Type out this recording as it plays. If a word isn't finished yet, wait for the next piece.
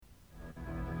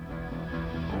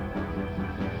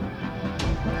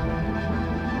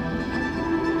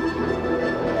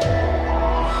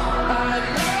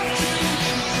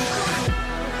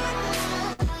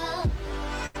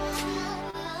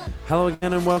Hello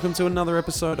again and welcome to another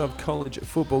episode of College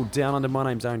Football Down Under. My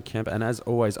name's Aaron Kemp and as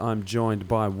always I'm joined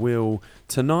by Will.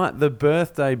 Tonight the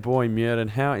birthday boy Murden.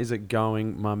 How is it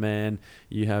going, my man?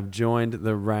 You have joined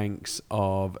the ranks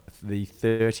of the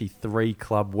 33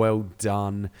 club. Well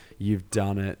done. You've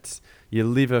done it. Your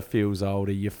liver feels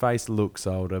older, your face looks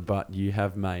older, but you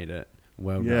have made it.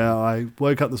 Well done. Yeah, I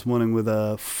woke up this morning with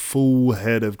a full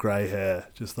head of grey hair,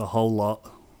 just the whole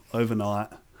lot, overnight.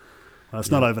 It's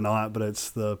not overnight, but it's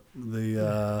the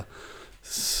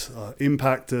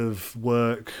impact of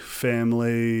work,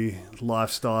 family,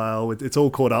 lifestyle. It's all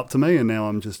caught up to me, and now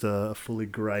I'm just a fully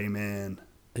grey man.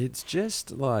 It's just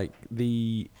like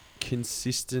the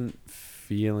consistent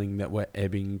feeling that we're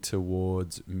ebbing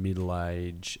towards middle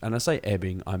age. And I say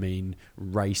ebbing, I mean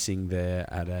racing there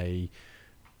at a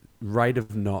rate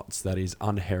of knots that is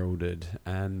unheralded.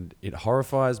 And it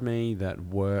horrifies me that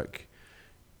work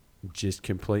just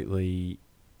completely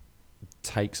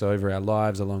takes over our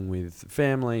lives along with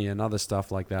family and other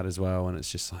stuff like that as well. And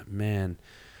it's just like, man,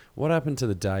 what happened to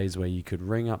the days where you could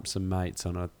ring up some mates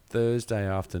on a Thursday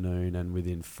afternoon and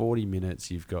within 40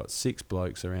 minutes you've got 6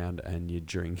 blokes around and you're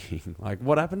drinking? Like,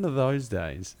 what happened to those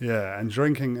days? Yeah, and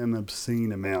drinking an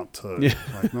obscene amount too. Yeah.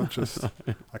 Like, not just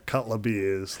a couple of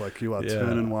beers. Like, you are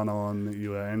turning one on,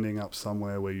 you are ending up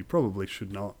somewhere where you probably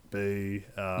should not be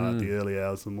at the early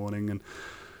hours of the morning. And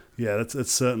yeah,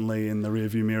 it's certainly in the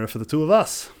rearview mirror for the two of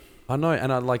us. I know,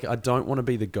 and I don't want to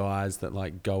be the guys that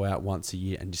like go out once a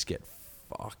year and just get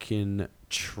fucking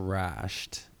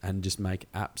trashed and just make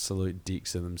absolute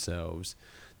dicks of themselves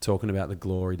talking about the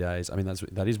glory days. I mean,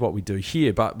 that is what we do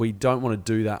here, but we don't want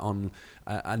to do that on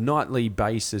a nightly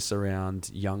basis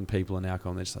around young people and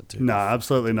alcohol. They're just like, dude, no,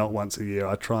 absolutely not once a year.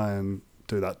 I try and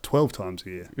do that 12 times a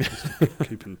year, just to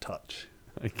keep in touch.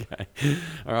 Okay.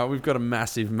 All right, we've got a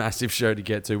massive show to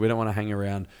get to. We don't want to hang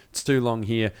around too long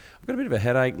here. I've got a bit of a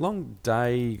headache. Long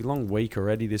day, long week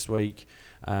already this week.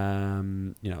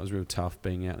 It was real tough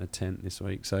being out in a tent this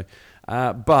week. So,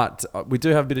 but we do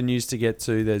have a bit of news to get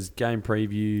to. There's game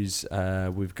previews.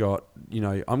 We've got,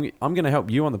 I'm going to help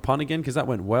you on the punt again because that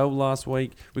went well last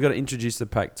week. We've got to introduce the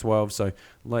Pac-12. So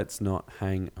let's not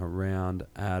hang around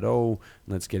at all.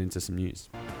 Let's get into some news.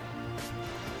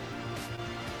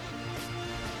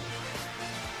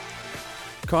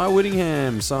 Kyle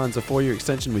Whittingham signs a 4-year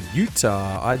extension with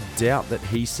Utah. I doubt that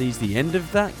he sees the end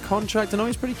of that contract. I know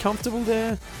he's pretty comfortable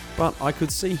there, but I could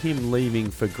see him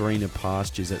leaving for greener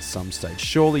pastures at some stage.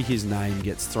 Surely his name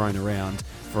gets thrown around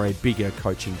for a bigger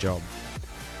coaching job.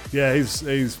 Yeah,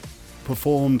 he's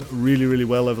performed really, really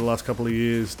well over the last couple of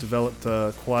years, developed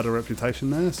quite a reputation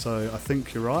there, so I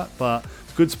think you're right, but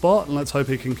it's a good spot, and let's hope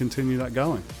he can continue that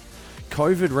going.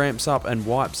 COVID ramps up and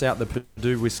wipes out the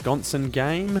Purdue-Wisconsin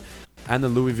game and the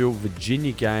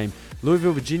Louisville-Virginia game.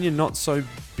 Louisville-Virginia, not so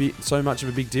much of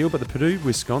a big deal, but the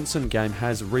Purdue-Wisconsin game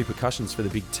has repercussions for the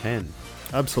Big Ten.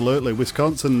 Absolutely.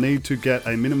 Wisconsin need to get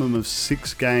a minimum of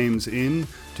 6 games in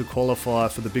to qualify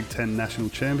for the Big Ten National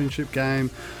Championship game.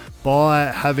 By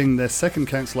having their second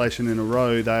cancellation in a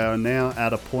row, they are now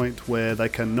at a point where they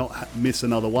cannot miss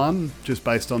another one just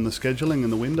based on the scheduling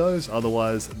and the windows.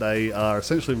 Otherwise, they are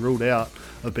essentially ruled out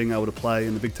of being able to play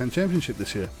in the Big Ten Championship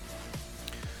this year.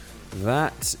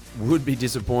 That would be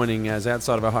disappointing as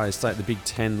outside of Ohio State, the Big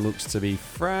Ten looks to be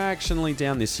fractionally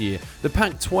down this year. The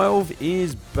Pac-12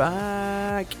 is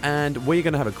back and we're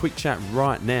going to have a quick chat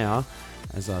right now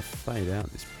as I fade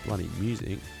out this bloody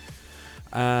music.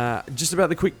 Just about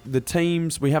the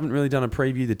teams. We haven't really done a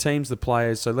preview. The teams, the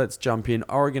players. So let's jump in.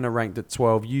 Oregon are ranked at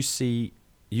 12.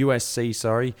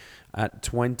 USC at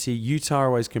 20. Utah are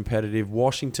always competitive.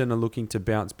 Washington are looking to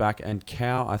bounce back. And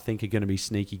Cal, I think, are going to be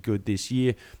sneaky good this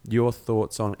year. Your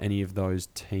thoughts on any of those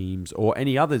teams or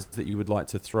any others that you would like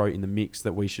to throw in the mix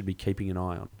that we should be keeping an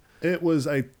eye on? It was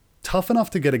tough enough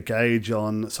to get a gauge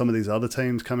on some of these other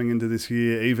teams coming into this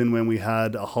year, even when we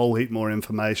had a whole heap more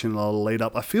information, a lot of lead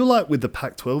up. I feel like with the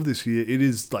Pac-12 this year, it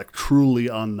is like truly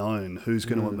unknown who's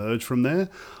going to emerge from there.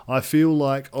 I feel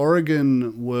like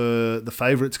Oregon were the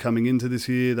favourites coming into this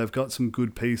year. They've got some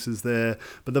good pieces there,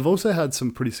 but they've also had some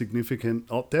pretty significant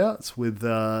opt-outs with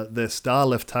their star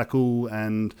left tackle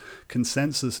and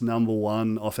consensus number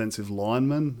 1 offensive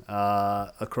lineman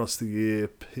across the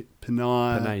year,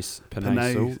 Penei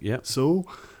Sewell,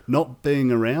 not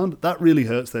being around. That really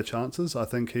hurts their chances. I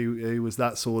think he was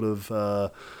that sort of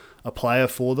a player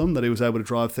for them, that he was able to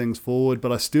drive things forward.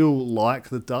 But I still like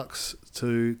the Ducks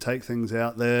to take things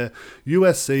out there.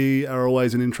 USC are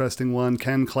always an interesting one.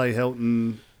 Can Clay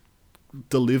Helton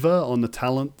deliver on the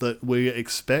talent that we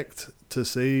expect to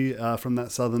see from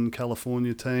that Southern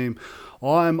California team?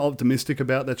 I'm optimistic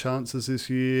about their chances this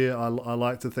year. I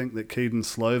like to think that Keaton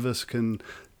Slovis can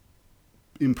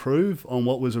improve on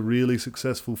what was a really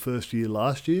successful first year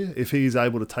last year, if he's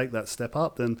able to take that step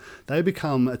up, then they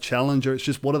become a challenger. It's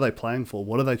just, what are they playing for?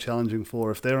 What are they challenging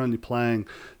for? If they're only playing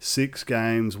 6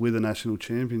 games with a national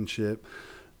championship,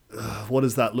 what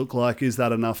does that look like? Is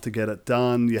that enough to get it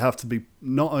done? You have to be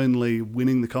not only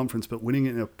winning the conference, but winning it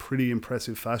in a pretty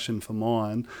impressive fashion for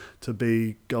mine to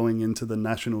be going into the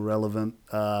national relevant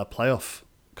playoff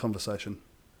conversation.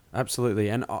 Absolutely.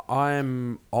 And I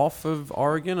am off of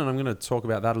Oregon, and I'm going to talk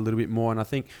about that a little bit more. And I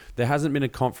think there hasn't been a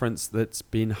conference that's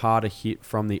been harder hit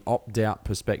from the opt-out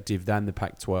perspective than the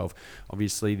Pac-12.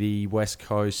 Obviously, the West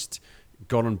Coast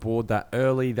got on board that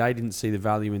early. They didn't see the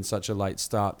value in such a late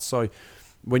start. So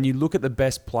when you look at the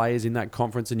best players in that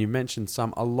conference, and you mentioned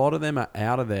some, a lot of them are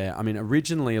out of there. I mean,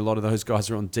 originally, a lot of those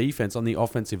guys are on defense, on the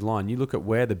offensive line. You look at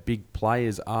where the big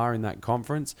players are in that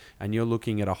conference, and you're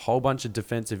looking at a whole bunch of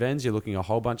defensive ends, you're looking at a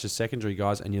whole bunch of secondary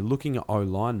guys, and you're looking at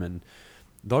O-linemen.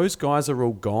 Those guys are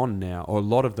all gone now, or a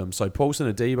lot of them. So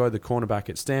Paulson Adebo, the cornerback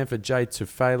at Stanford, Jay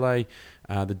Tufele,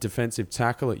 the defensive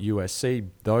tackle at USC,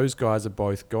 those guys are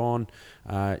both gone.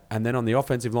 And then on the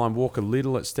offensive line, Walker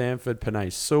Little at Stanford,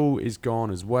 Penei Sewell is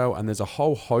gone as well. And there's a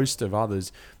whole host of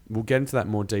others. We'll get into that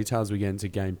in more detail as we get into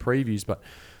game previews. But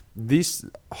this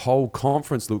whole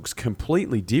conference looks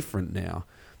completely different now.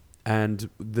 And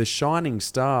the shining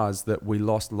stars that we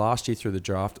lost last year through the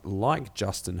draft, like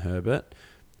Justin Herbert,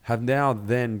 have now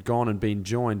then gone and been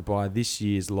joined by this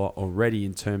year's lot already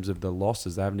in terms of the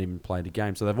losses. They haven't even played a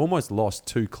game. So they've almost lost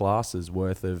 2 classes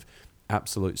worth of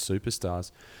absolute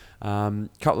superstars.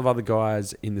 Couple of other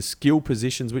guys in the skill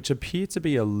positions, which appear to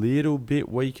be a little bit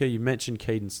weaker. You mentioned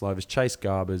Keaton Slovis, Chase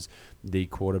Garbers, the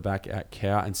quarterback at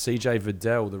Cal, and CJ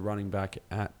Vidal, the running back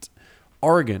at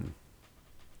Oregon.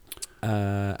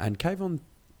 And Kayvon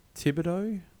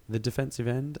Thibodeau, the defensive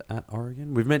end at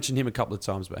Oregon. We've mentioned him a couple of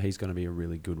times, but he's going to be a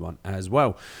really good one as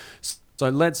well. So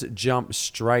let's jump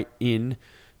straight in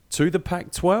to the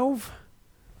Pac-12,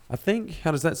 I think.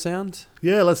 How does that sound?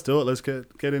 Yeah, let's do it. Let's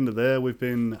get into there. We've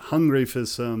been hungry for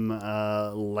some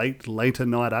later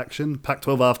night action,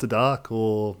 Pac-12 after dark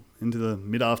or into the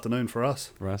mid-afternoon for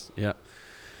us. Yeah.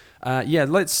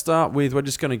 Let's start with, we're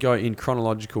just going to go in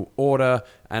chronological order,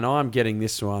 and I'm getting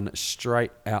this one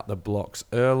straight out the blocks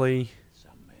early.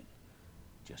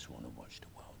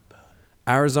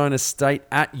 Arizona State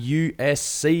at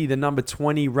USC, the number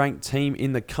 20 ranked team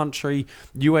in the country.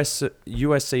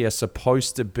 USC are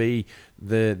supposed to be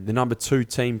the number 2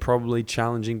 team, probably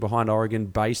challenging behind Oregon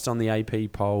based on the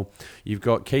AP poll. You've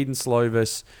got Keaton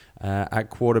Slovis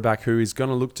at quarterback, who is going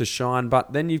to look to shine.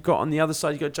 But then you've got on the other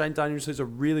side, you've got Jayden Daniels, who's a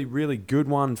really, really good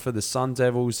one for the Sun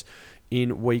Devils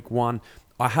in week 1.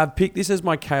 I have picked this as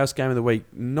my chaos game of the week.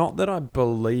 Not that I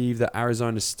believe that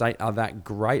Arizona State are that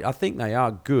great. I think they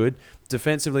are good.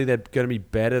 Defensively, they're going to be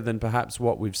better than perhaps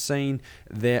what we've seen.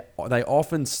 They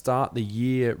often start the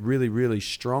year really, really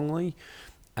strongly.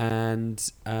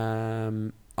 And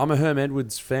I'm a Herm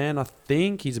Edwards fan, I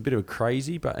think. He's a bit of a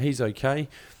crazy, but he's okay.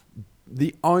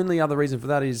 The only other reason for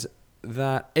that is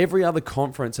that every other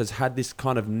conference has had this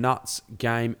kind of nuts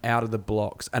game out of the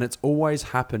blocks, and it's always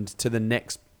happened to the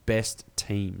next best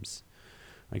teams.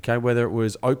 Okay, whether it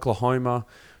was Oklahoma,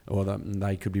 or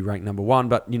they could be ranked number 1,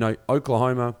 but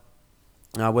Oklahoma,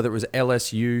 whether it was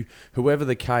LSU, whoever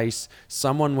the case,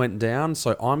 someone went down.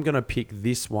 So I'm going to pick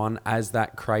this one as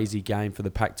that crazy game for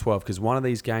the Pac-12, because one of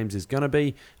these games is going to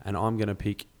be, and I'm going to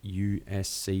pick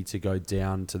USC to go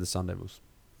down to the Sun Devils.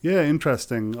 Yeah,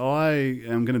 interesting. I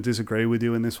am going to disagree with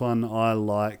you in this one. I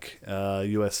like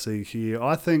USC here.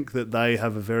 I think that they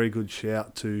have a very good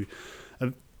shout to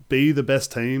be the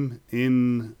best team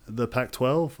in the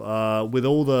Pac-12. With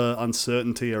all the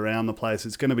uncertainty around the place,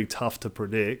 it's going to be tough to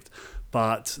predict,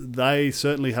 but they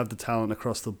certainly have the talent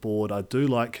across the board. I do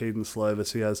like Keaton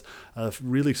Slovis. He has a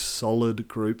really solid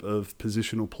group of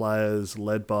positional players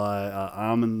led by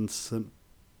Amon-Ra St.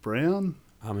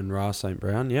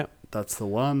 Brown, yep. That's the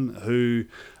one, who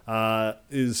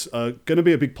is going to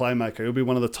be a big playmaker. He'll be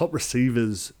one of the top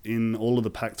receivers in all of the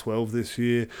Pac-12 this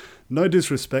year. No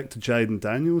disrespect to Jayden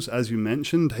Daniels. As you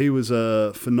mentioned, he was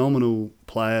a phenomenal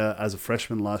player as a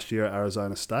freshman last year at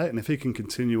Arizona State. And if he can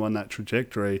continue on that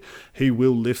trajectory, he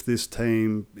will lift this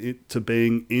team to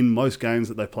being in most games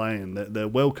that they play in. They're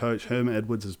well coached. Herm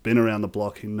Edwards has been around the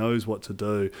block. He knows what to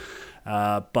do.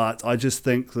 But I just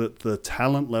think that the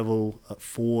talent level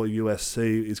for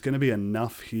USC is going to be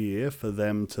enough here for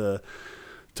them to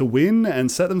win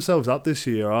and set themselves up this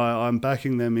year. I'm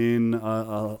backing them in.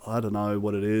 I don't know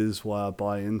what it is, why I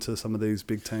buy into some of these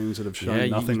big teams that have shown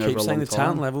nothing over a long time. You keep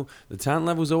saying the talent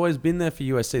level's always been there for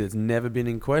USC. That's never been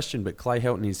in question. But Clay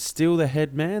Helton is still the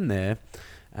head man there.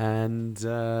 And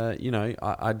I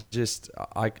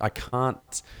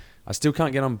can't, I still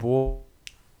can't get on board.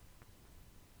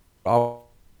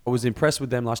 I was impressed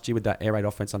with them last year with that air raid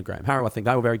offense under Graham Harrow. I think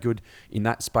they were very good in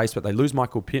that space, but they lose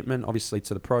Michael Pittman, obviously,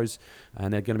 to the pros,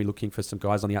 and they're going to be looking for some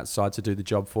guys on the outside to do the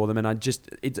job for them. And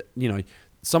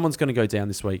someone's going to go down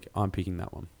this week. I'm picking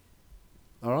that one.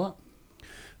 All right.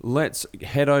 Let's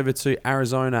head over to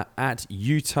Arizona at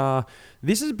Utah.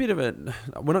 This is a bit of a...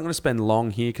 We're not going to spend long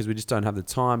here because we just don't have the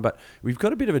time, but we've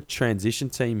got a bit of a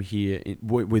transition team here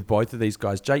with both of these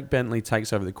guys. Jake Bentley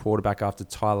takes over the quarterback after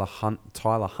Tyler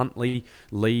Huntley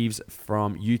leaves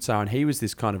from Utah, and he was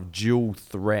this kind of dual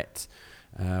threat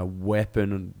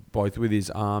weapon, both with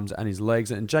his arms and his legs.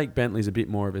 And Jake Bentley's a bit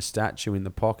more of a statue in the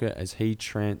pocket as he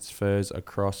transfers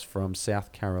across from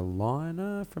South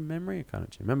Carolina, from memory. I can't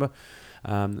actually remember.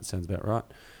 That sounds about right.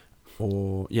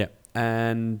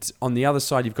 And on the other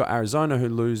side, you've got Arizona, who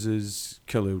loses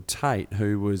Khalil Tate,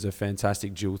 who was a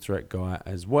fantastic dual threat guy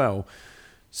as well.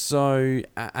 So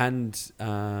and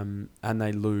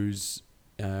they lose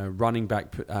running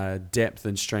back depth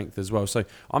and strength as well. So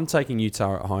I'm taking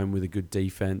Utah at home with a good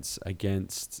defense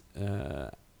against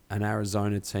an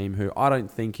Arizona team who I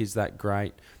don't think is that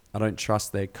great. I don't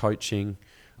trust their coaching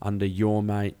under your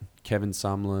mate Kevin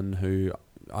Sumlin, who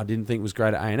I didn't think was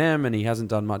great at A&M, and he hasn't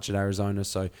done much at Arizona.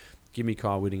 So give me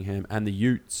Kyle Whittingham and the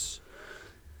Utes.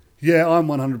 Yeah, I'm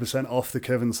 100% off the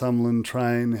Kevin Sumlin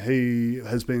train. He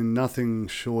has been nothing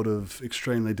short of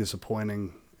extremely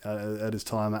disappointing at his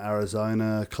time at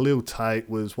Arizona. Khalil Tate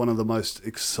was one of the most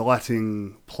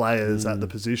exciting players at the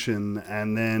position,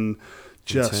 and then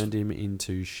just turned him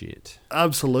into shit.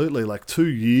 Absolutely, 2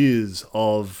 years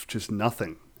of just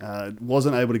nothing.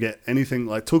 Wasn't able to get anything,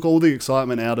 took all the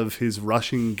excitement out of his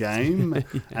rushing game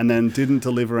and then didn't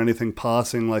deliver anything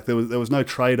passing. There was no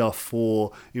trade-off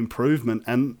for improvement.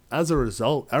 And as a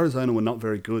result, Arizona were not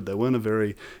very good. They weren't a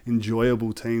very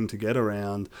enjoyable team to get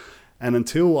around. And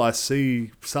until I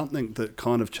see something that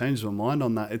kind of changed my mind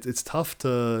on that, it's tough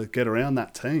to get around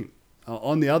that team.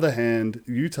 On the other hand,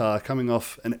 Utah coming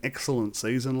off an excellent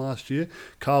season last year.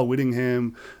 Kyle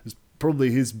Whittingham is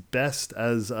probably his best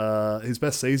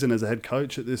season as a head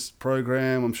coach at this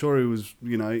program. I'm sure he was,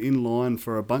 in line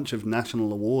for a bunch of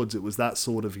national awards. It was that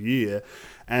sort of year.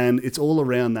 And it's all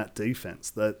around that defense.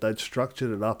 That they'd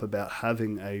structured it up about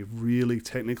having a really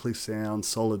technically sound,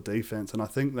 solid defense. And I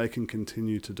think they can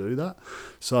continue to do that.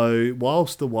 So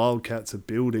whilst the Wildcats are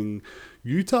building,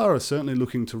 Utah are certainly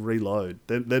looking to reload.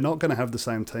 They're not going to have the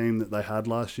same team that they had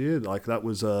last year. That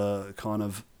was a kind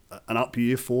of an up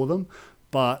year for them.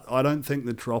 But I don't think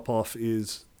the drop-off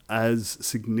is as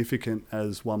significant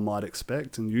as one might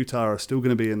expect. And Utah are still going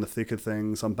to be in the thick of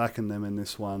things. I'm backing them in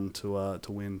this one to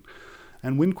win,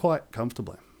 and win quite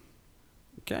comfortably.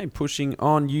 Okay, pushing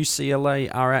on.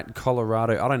 UCLA are at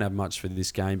Colorado. I don't have much for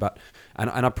this game, but and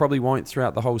I probably won't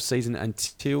throughout the whole season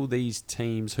until these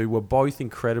teams, who were both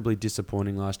incredibly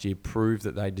disappointing last year, prove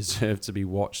that they deserve to be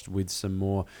watched with some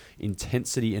more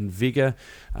intensity and vigor.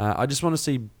 I just want to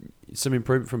see some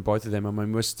improvement from both of them. I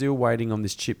mean, we're still waiting on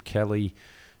this Chip Kelly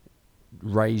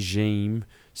regime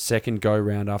second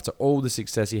go-round after all the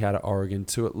success he had at Oregon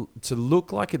to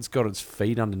look like it's got its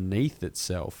feet underneath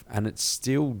itself, and it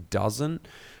still doesn't.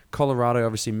 Colorado,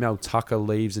 obviously, Mel Tucker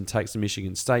leaves and takes the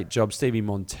Michigan State job. Stevie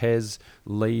Montez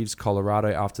leaves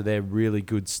Colorado after their really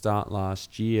good start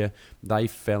last year. They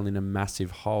fell in a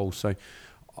massive hole. So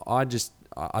I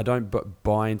don't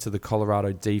buy into the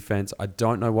Colorado defense. I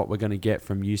don't know what we're going to get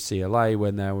from UCLA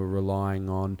when they were relying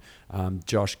on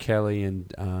Josh Kelly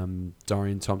and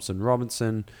Dorian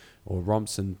Thompson-Robinson, or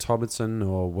Romson-Toberson,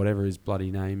 or whatever his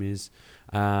bloody name is.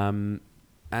 And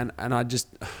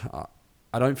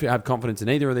I don't have confidence in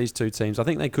either of these two teams. I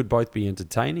think they could both be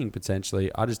entertaining potentially.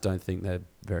 I just don't think they're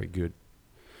very good.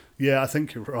 Yeah, I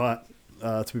think you're right.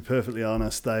 To be perfectly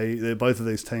honest, both of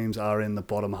these teams are in the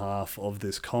bottom half of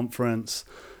this conference.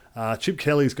 Chip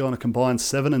Kelly's gone a combined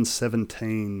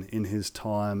 7-17 in his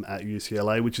time at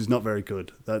UCLA, which is not very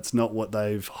good. That's not what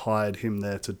they've hired him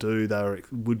there to do. They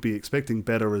would be expecting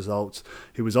better results.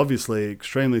 He was obviously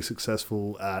extremely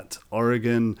successful at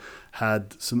Oregon,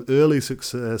 had some early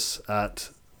success at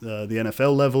the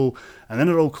NFL level, and then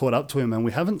it all caught up to him, and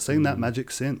we haven't seen that magic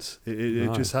since.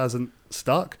 It just hasn't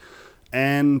stuck.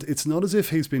 And it's not as if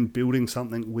he's been building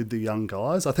something with the young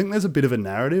guys. I think there's a bit of a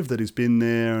narrative that he's been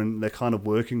there and they're kind of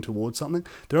working towards something.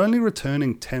 They're only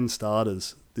returning 10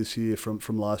 starters this year from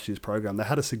last year's program. They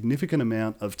had a significant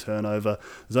amount of turnover.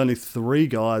 There's only 3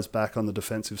 guys back on the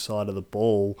defensive side of the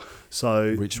ball.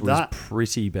 Which was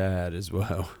pretty bad as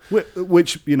well.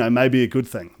 Which, may be a good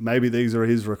thing. Maybe these are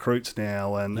his recruits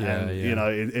now and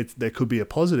there could be a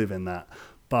positive in that.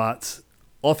 But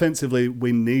offensively,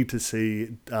 we need to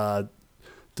see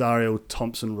Dario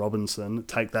Thompson-Robinson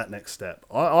take that next step.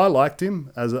 I liked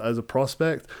him as a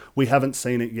prospect. We haven't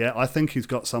seen it yet. I think he's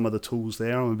got some of the tools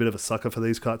there. I'm a bit of a sucker for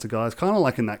these kinds of guys, kind of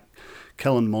like in that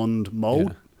Kellen Mond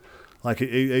mold. Yeah. Like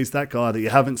he's that guy that you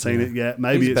haven't seen it yet.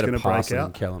 Maybe it's going to break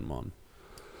out. Kellen Mond.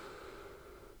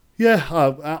 Yeah,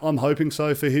 I'm hoping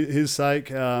so for his sake,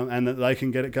 and that they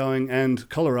can get it going. And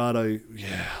Colorado,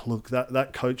 look,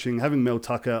 that coaching, having Mel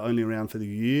Tucker only around for the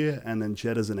year and then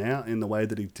Jettison out in the way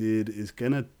that he did is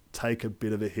going to take a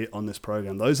bit of a hit on this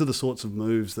program. Those are the sorts of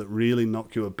moves that really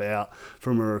knock you about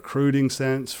from a recruiting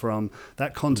sense, from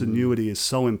that continuity is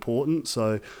so important.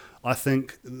 So I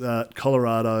think that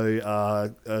Colorado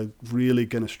are really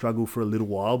going to struggle for a little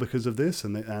while because of this,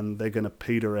 and they're going to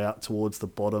peter out towards the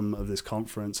bottom of this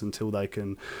conference until they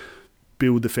can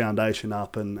build the foundation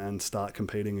up and start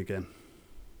competing again.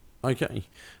 Okay.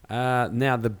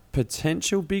 Now, the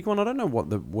potential big one, I don't know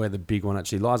where the big one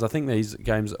actually lies. I think these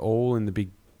games all in the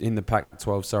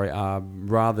Pac-12, are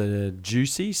rather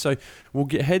juicy. So we'll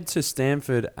head to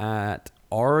Stanford at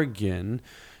Oregon.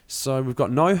 So we've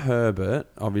got no Herbert,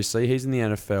 obviously. He's in the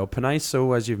NFL. Penei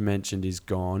Sewell, as you've mentioned, is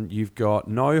gone. You've got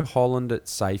no Holland at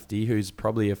safety, who's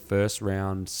probably a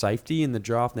first-round safety in the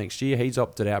draft next year. He's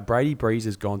opted out. Brady Breeze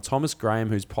is gone. Thomas Graham,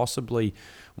 who's possibly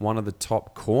one of the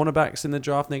top cornerbacks in the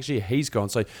draft next year, he's gone.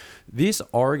 So this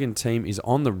Oregon team is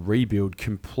on the rebuild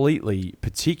completely,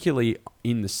 particularly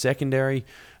in the secondary.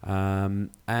 And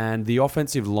the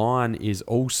offensive line is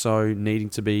also needing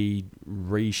to be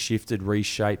reshifted,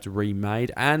 reshaped,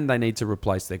 remade, and they need to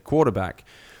replace their quarterback.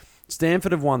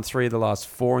 Stanford have won 3 of the last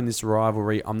 4 in this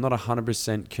rivalry. I'm not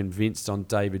 100% convinced on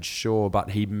David Shaw,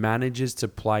 but he manages to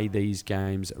play these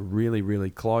games really,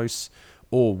 really close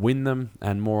or win them,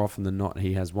 and more often than not,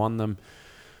 he has won them.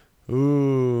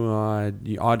 Ooh, I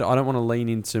don't want to lean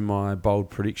into my bold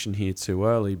prediction here too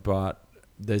early, but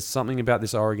there's something about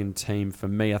this Oregon team, for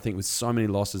me, I think with so many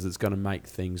losses, it's going to make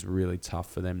things really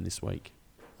tough for them this week.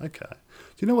 Okay.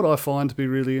 Do you know what I find to be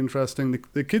really interesting?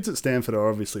 The kids at Stanford are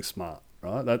obviously smart,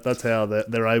 right? That's how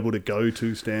they're able to go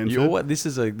to Stanford. This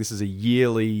is a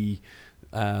yearly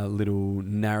little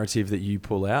narrative that you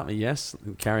pull out. Yes,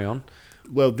 carry on.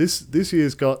 Well, this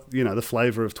year's got, the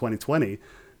flavour of 2020.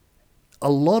 A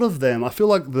lot of them, I feel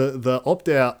like the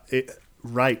opt-out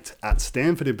rate at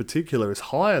Stanford in particular is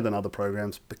higher than other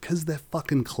programs because they're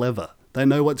fucking clever. They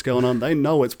know what's going on. They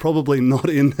know it's probably not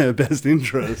in their best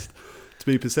interest to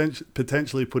be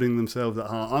potentially putting themselves at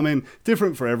harm. I mean,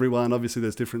 different for everyone. Obviously,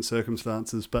 there's different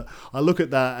circumstances, but I look at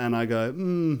that and I go,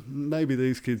 maybe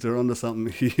these kids are onto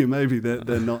something here. Maybe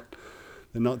they're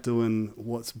not doing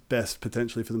what's best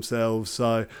potentially for themselves.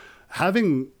 So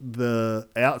having the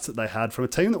outs that they had from a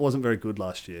team that wasn't very good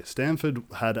last year. Stanford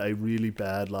had a really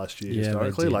bad last year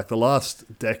historically. Like the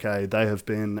last decade, they have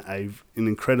been an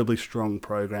incredibly strong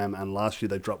program, and last year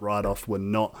they dropped right off, were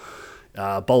not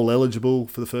bowl eligible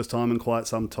for the first time in quite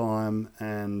some time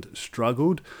and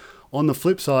struggled. On the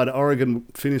flip side, Oregon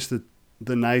finished the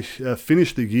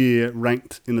year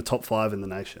ranked in the top 5 in the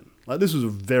nation. Like, this was a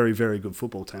very, very good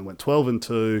football team. Went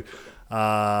 12-2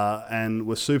 and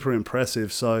was super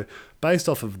impressive. So based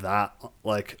off of that,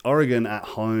 like Oregon at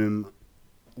home,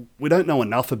 we don't know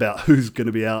enough about who's going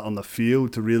to be out on the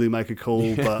field to really make a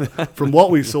call. But from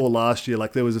what we saw last year,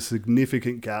 like there was a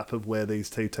significant gap of where these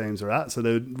two teams are at. So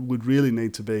there would really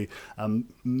need to be a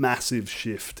massive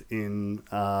shift in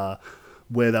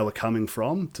where they were coming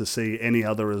from to see any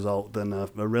other result than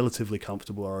a relatively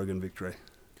comfortable Oregon victory.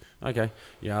 Okay.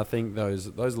 Yeah, I think those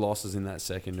losses in that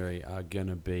secondary are going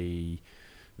to be...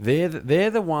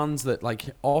 They're the ones that,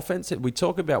 like, offense, we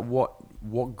talk about what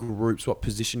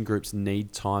position groups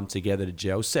need time together to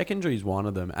gel. Secondary is one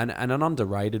of them, and an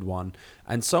underrated one.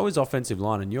 And so is offensive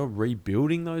line, and you're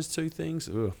rebuilding those two things.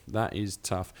 Ugh, that is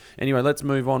tough. Anyway, let's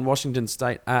move on. Washington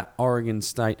State at Oregon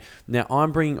State. Now,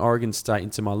 I'm bringing Oregon State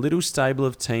into my little stable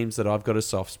of teams that I've got a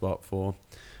soft spot for.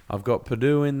 I've got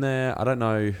Purdue in there. I don't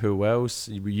know who else.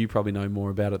 You probably know more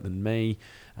about it than me.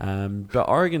 But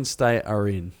Oregon State are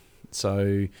in.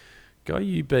 So go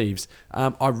you Beavs.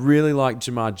 I really like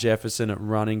Jamar Jefferson at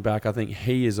running back. I think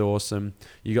he is awesome.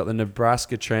 You got the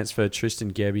Nebraska transfer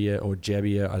Tristan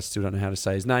Gebbia. I still don't know how to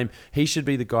say his name. He should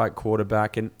be the guy at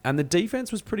quarterback. And the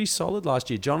defense was pretty solid last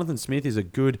year. Jonathan Smith is a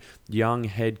good young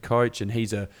head coach, and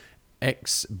he's a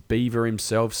ex-Beaver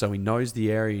himself, so he knows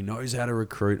the area, he knows how to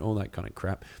recruit, all that kind of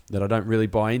crap that I don't really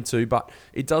buy into. But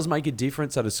it does make a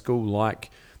difference at a school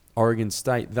like Oregon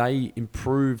State. They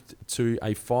improved to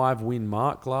a 5-win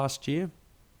mark last year,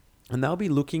 and they'll be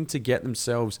looking to get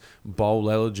themselves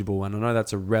bowl eligible. And I know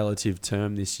that's a relative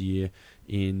term this year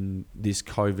in this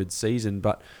COVID season,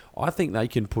 but I think they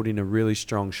can put in a really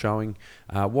strong showing.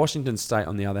 Washington State,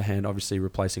 on the other hand, obviously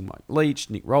replacing Mike Leach.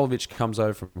 Nick Rolovich comes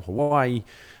over from Hawaii.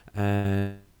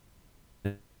 And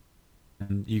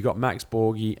you got Max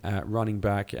Borgi at running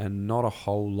back and not a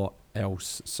whole lot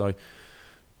else. So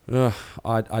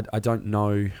I don't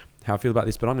know how I feel about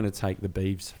this, but I'm going to take the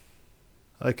Beavs.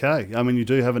 Okay. I mean, you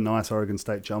do have a nice Oregon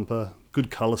State jumper.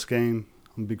 Good colour scheme.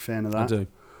 I'm a big fan of that. I do.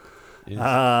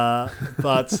 Yes.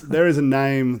 But there is a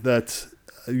name that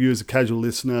you as a casual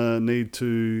listener need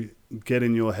to get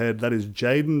in your head. That is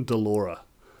Jaden Delora.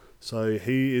 So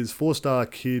he is 4-star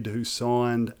kid who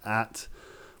signed at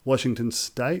Washington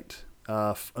State,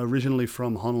 originally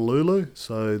from Honolulu.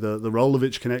 So the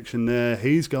Rolovich connection there.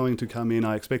 He's going to come in.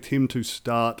 I expect him to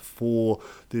start for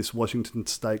this Washington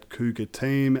State Cougar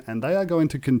team, and they are going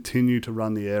to continue to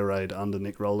run the air raid under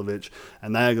Nick Rolovich,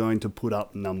 and they are going to put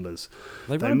up numbers.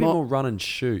 They run a bit more run and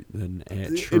shoot than air.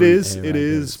 It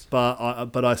is,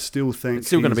 but I still think it's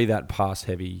still going to be that pass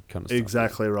heavy kind of stuff.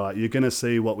 Exactly right. You're going to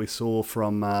see what we saw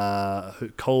from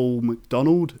Cole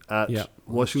McDonald at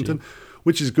Washington,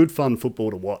 which is good fun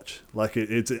football to watch. Like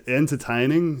it's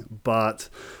entertaining, but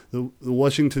the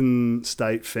Washington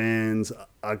State fans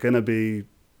are going to be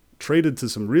treated to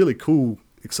some really cool,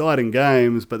 exciting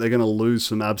games, but they're going to lose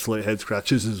some absolute head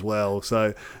scratches as well.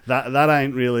 So that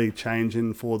ain't really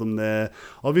changing for them there.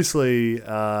 Obviously, it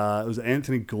was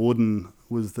Anthony Gordon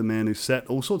was the man who set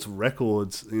all sorts of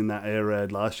records in that air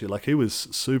raid last year. Like, he was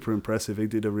super impressive. He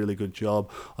did a really good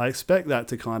job. I expect that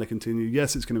to kind of continue.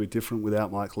 Yes, it's going to be different without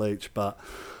Mike Leach, but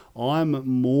I'm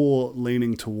more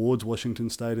leaning towards Washington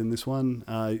State in this one.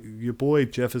 Your boy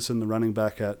Jefferson, the running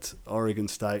back at Oregon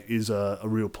State, is a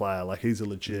real player. Like, he's a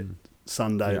legit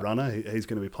Sunday runner. He's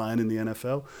going to be playing in the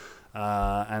NFL.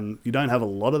 And you don't have a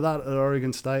lot of that at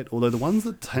Oregon State, although the ones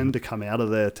that tend to come out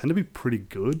of there tend to be pretty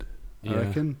good, I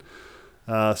reckon.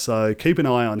 So keep an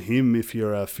eye on him if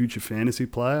you're a future fantasy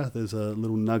player. There's a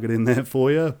little nugget in there for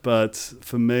you. But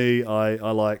for me, I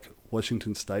like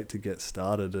Washington State to get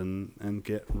started and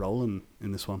get rolling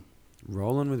in this one.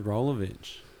 Rolling with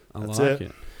Rolovich. That's like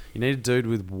it. You need a dude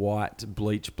with white,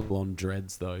 bleach blonde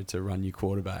dreads, though, to run your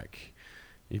quarterback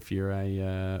if you're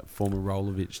a former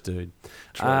Rolovich dude.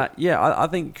 I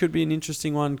think it could be an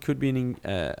interesting one. Could be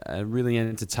a really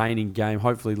entertaining game.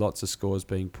 Hopefully lots of scores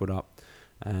being put up.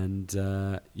 And,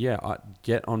 I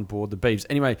get on board the Beavs.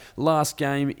 Anyway, last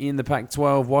game in the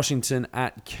Pac-12, Washington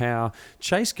at Cal.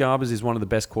 Chase Garbers is one of the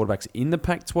best quarterbacks in the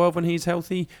Pac-12 when he's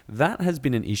healthy. That has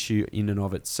been an issue in and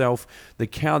of itself. The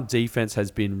Cal defense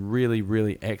has been really,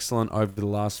 really excellent over the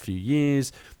last few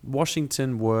years.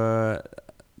 Washington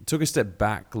took a step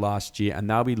back last year, and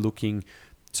they'll be looking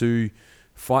to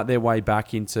fight their way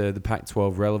back into the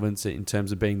Pac-12 relevance in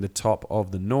terms of being the top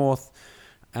of the North.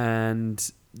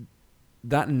 And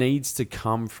that needs to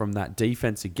come from that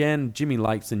defense again. Jimmy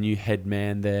Lake's the new head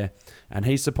man there, and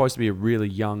he's supposed to be a really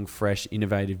young, fresh,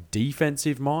 innovative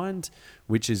defensive mind,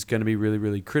 which is going to be really,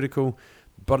 really critical.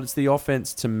 But it's the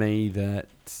offense to me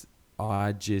that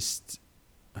I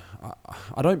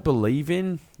don't believe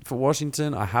in for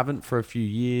Washington. I haven't for a few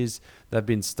years. They've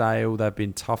been stale. They've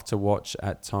been tough to watch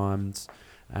at times.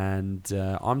 And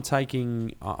I'm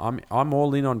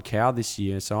all in on Cal this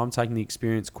year, so I'm taking the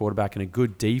experienced quarterback and a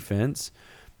good defense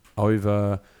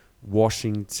over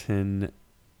Washington.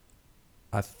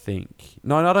 I think.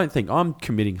 No, I don't think. I'm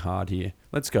committing hard here.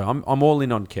 Let's go. I'm all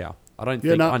in on Cal. I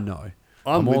know.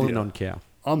 I'm all in on Cal.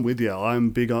 I'm with you.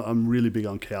 I'm really big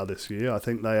on Cal this year. I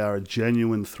think they are a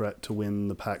genuine threat to win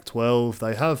the Pac-12.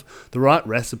 They have the right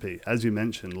recipe, as you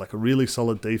mentioned, like a really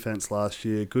solid defense last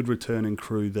year, good returning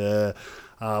crew there.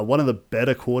 One of the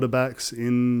better quarterbacks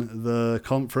in the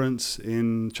conference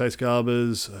in Chase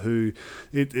Garbers, who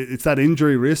it's that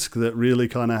injury risk that really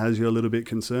kind of has you a little bit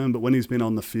concerned. But when he's been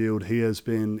on the field, he has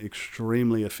been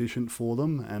extremely efficient for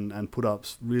them and put up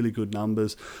really good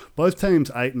numbers. Both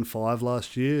teams 8-5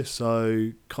 last year,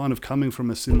 so kind of coming from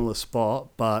a similar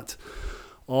spot. But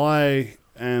I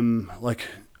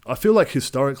feel like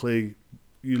historically,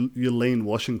 you lean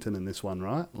Washington in this one,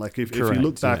 right? Like if you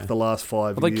look back the last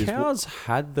 5 years. The Cows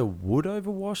had the wood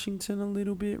over Washington a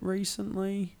little bit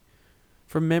recently.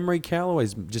 From memory, Cal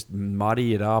always just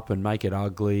muddy it up and make it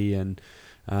ugly. And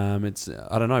it's,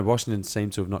 I don't know, Washington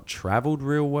seems to have not travelled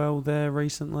real well there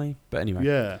recently. But anyway.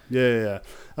 Yeah.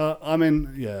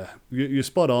 You're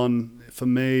spot on. For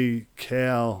me,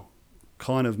 Cal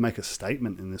kind of make a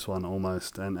statement in this one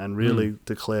almost and really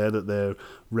declare that they're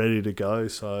ready to go.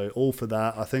 So all for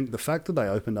that. I think the fact that they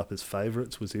opened up as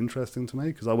favourites was interesting to me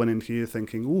because I went in here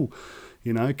thinking,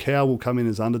 Cal will come in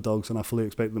as underdogs and I fully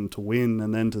expect them to win.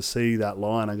 And then to see that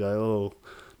line, I go,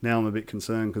 now I'm a bit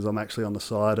concerned because I'm actually on the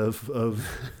side of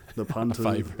the punters.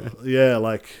 Favourite. Yeah,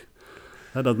 like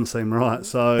that doesn't seem right.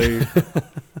 So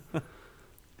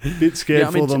bit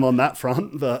scared for them on that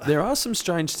front. But there are some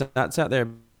strange stats out there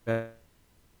about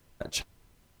Chase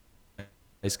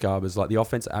Garbers. Like the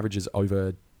offense averages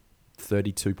over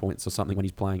 32 points or something when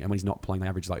he's playing, and when he's not playing, they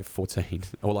average like 14.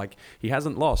 Or like he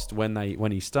hasn't lost when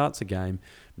he starts a game,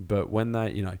 but when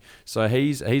they, so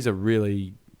he's a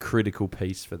really critical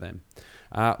piece for them.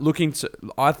 I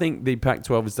think the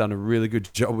Pac-12 has done a really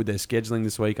good job with their scheduling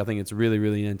this week. I think it's really,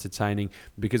 really entertaining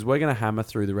because we're going to hammer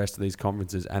through the rest of these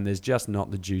conferences and there's just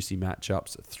not the juicy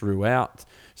matchups throughout.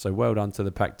 So well done to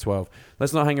the Pac-12.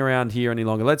 Let's not hang around here any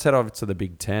longer. Let's head over to the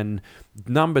Big Ten.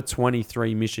 Number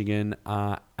 23, Michigan,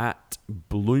 are at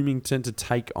Bloomington to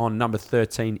take on number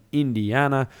 13,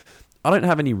 Indiana. I don't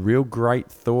have any real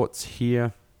great thoughts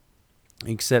here.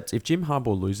 Except if Jim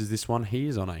Harbaugh loses this one, he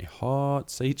is on a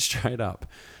hot seat straight up.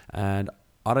 And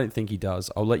I don't think he does.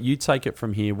 I'll let you take it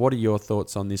from here. What are your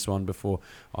thoughts on this one before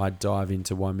I dive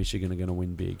into why Michigan are going to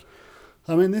win big?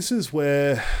 I mean, this is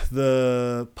where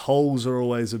the polls are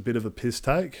always a bit of a piss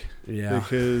take. Yeah.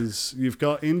 Because you've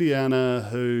got Indiana,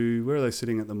 who, where are they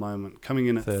sitting at the moment? Coming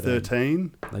in at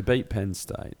 13. They beat Penn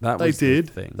State. They did.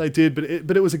 The thing. They did,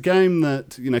 but it was a game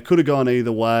that, could have gone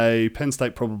either way. Penn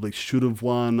State probably should have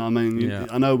won. I mean,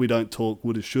 I know we don't talk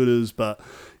wouldas, shouldas, but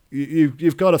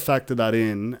you've got to factor that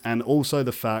in. And also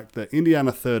the fact that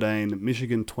Indiana 13,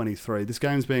 Michigan 23. This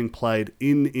game's being played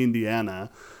in Indiana,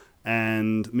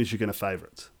 and Michigan are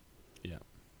favourites. Yeah.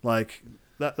 Like,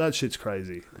 that shit's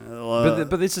crazy.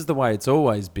 But this is the way it's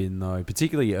always been, though,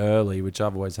 particularly early, which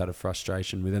I've always had a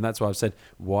frustration with. And that's why I've said,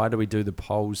 why do we do the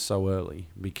polls so early?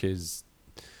 Because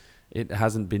it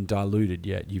hasn't been diluted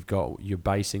yet. You're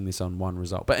basing this on one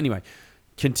result. But anyway,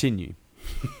 continue.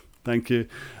 Thank you.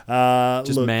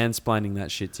 Just mansplaining that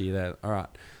shit to you there. All right.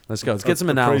 Let's go. Let's get some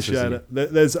analysis. Appreciate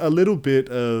it. There's a little bit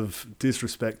of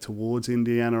disrespect towards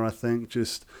Indiana, I think,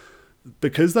 just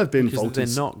because they've been vaulted.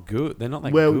 They're not good. They're not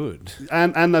that good.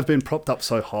 And they've been propped up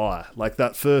so high. Like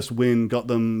that first win got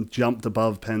them jumped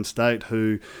above Penn State,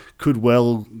 who could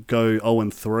well go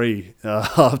 0-3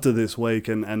 after this week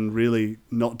and really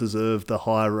not deserve the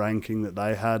high ranking that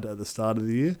they had at the start of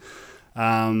the year.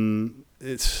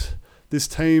 This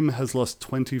team has lost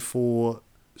 24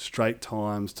 straight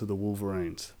times to the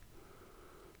Wolverines.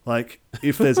 Like,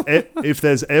 if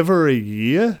there's ever a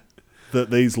year that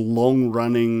these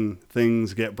long-running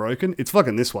things get broken, it's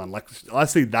fucking this one. Like, I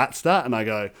see that stat and I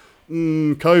go,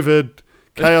 COVID,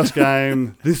 chaos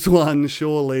game, this one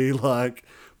surely, like...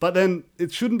 But then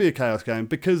it shouldn't be a chaos game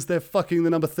because they're fucking the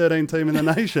number 13 team in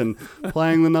the nation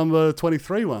playing the number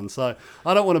 23 one. So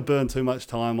I don't want to burn too much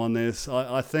time on this.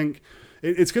 I think...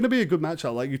 It's going to be a good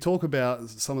matchup. Like you talk about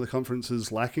some of the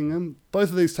conferences lacking them. Both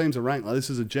of these teams are ranked. Like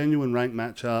this is a genuine ranked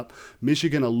matchup.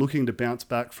 Michigan are looking to bounce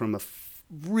back from a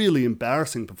really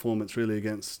embarrassing performance really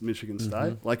against Michigan State.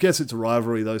 Mm-hmm. Like, yes, it's a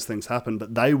rivalry. Those things happen,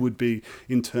 but they would be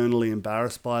internally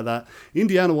embarrassed by that.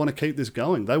 Indiana want to keep this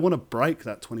going. They want to break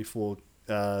that 24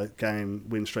 game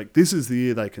win streak. This is the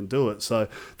year they can do it. So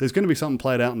there's going to be something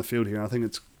played out in the field here. And I think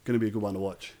it's going to be a good one to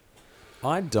watch.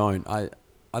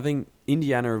 I think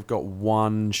Indiana have got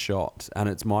one shot, and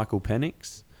it's Michael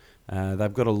Penix.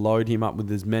 They've got to load him up with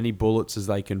as many bullets as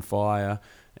they can fire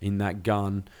in that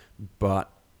gun, but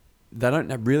they don't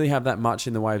really have that much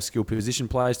in the way of skill position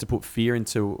players to put fear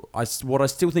into what I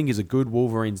still think is a good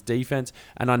Wolverines defense.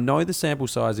 And I know the sample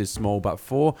size is small, but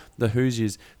for the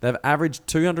Hoosiers, they've averaged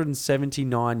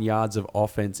 279 yards of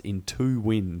offense in 2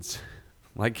 wins.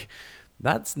 Like,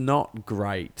 that's not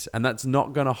great, and that's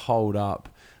not going to hold up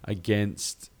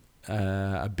against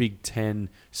a Big Ten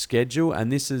schedule,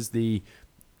 and this is the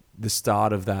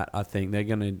start of that. I think they're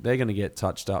gonna get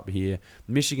touched up here.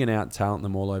 Michigan out-talent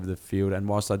them all over the field, and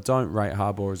whilst I don't rate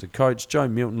Harbaugh as a coach, Joe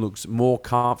Milton looks more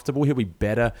comfortable. He'll be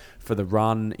better for the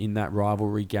run in that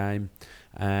rivalry game,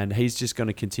 and he's just going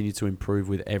to continue to improve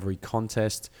with every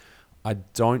contest. I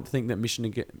don't think that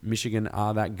Michigan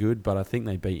are that good, but I think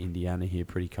they beat Indiana here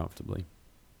pretty comfortably.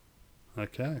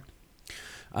 Okay.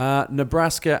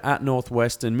 Nebraska at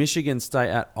Northwestern, Michigan State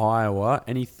at Iowa.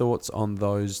 Any thoughts on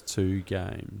those 2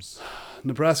 games?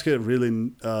 Nebraska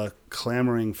really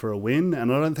clamouring for a win, and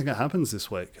I don't think it happens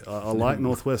this week. I like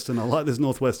Northwestern. I like this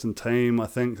Northwestern team. I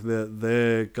think that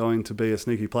they're going to be a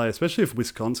sneaky play, especially if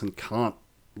Wisconsin can't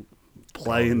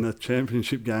play in the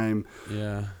championship game.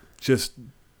 Yeah. Just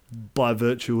by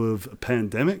virtue of a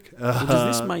pandemic. Well,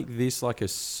 does this make this like a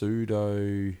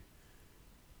pseudo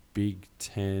Big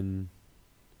Ten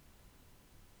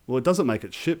Well, it doesn't make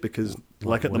it shit because,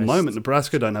 like, at the West. moment,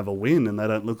 Nebraska don't have a win and they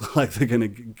don't look like they're going to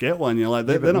get one. You're like,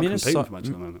 they're not competing for much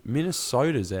at the moment.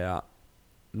 Minnesota's out.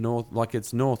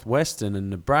 It's Northwestern and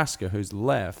Nebraska who's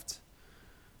left.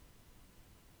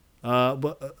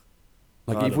 But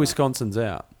If Wisconsin's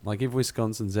out,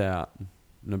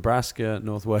 Nebraska,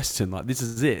 Northwestern, like, this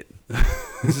is it.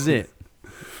 This is it.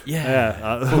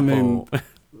 Yeah. I mean,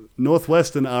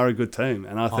 Northwestern are a good team,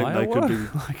 and I think Iowa? they could be.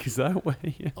 Like, is that where?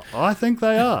 Yeah. I think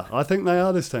they are. I think they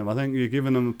are this team. I think you're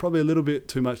giving them probably a little bit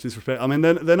too much disrespect. I mean,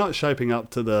 they're not shaping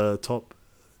up to the top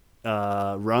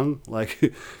rung.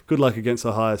 Like, good luck against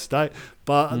Ohio State,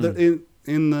 but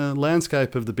in the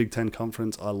landscape of the Big Ten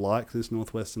Conference, I like this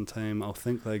Northwestern team. I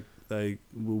think they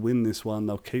will win this one.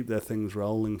 They'll keep their things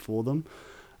rolling for them,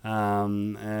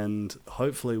 and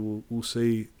hopefully we'll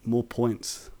see more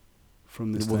points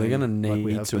from this team. Well, they're going to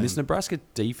need like to. And this Nebraska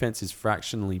defense is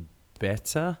fractionally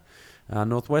better.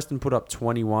 Northwestern put up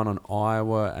 21 on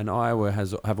Iowa, and Iowa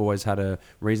have always had a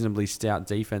reasonably stout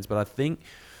defense, but I think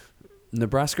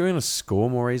Nebraska are going to score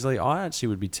more easily. I actually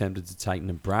would be tempted to take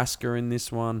Nebraska in this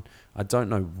one. I don't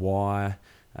know why.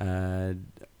 And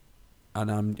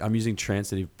I'm using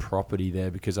transitive property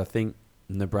there because I think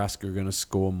Nebraska are going to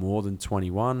score more than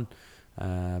 21.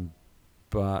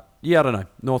 But, yeah, I don't know.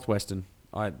 Northwestern,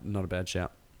 not a bad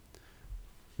shout.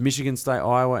 Michigan State,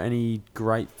 Iowa, any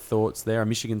great thoughts there? Are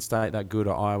Michigan State that good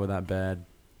or Iowa that bad?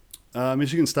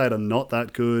 Michigan State are not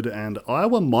that good, and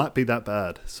Iowa might be that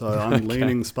bad. So I'm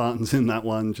leaning Spartans in that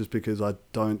one just because I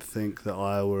don't think that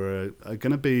Iowa are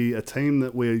going to be a team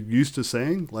that we're used to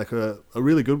seeing, like a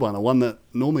really good one, a one that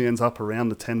normally ends up around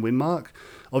the 10-win mark.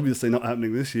 Obviously not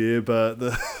happening this year, but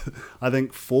I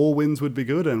think 4 wins would be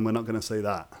good, and we're not going to see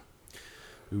that.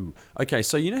 Ooh. Okay,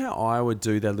 so you know how Iowa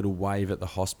do their little wave at the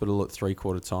hospital at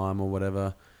three-quarter time or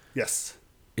whatever? Yes.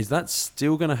 Is that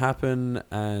still going to happen?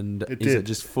 And is it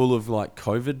just full of like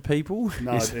COVID people?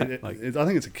 No, I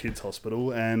think it's a kids'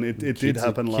 hospital, and it did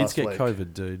happen last week. Kids get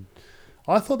COVID, dude.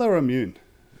 I thought they were immune.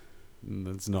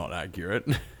 That's not accurate.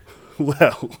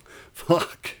 Well,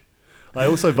 fuck. I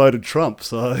also voted Trump,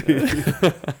 so...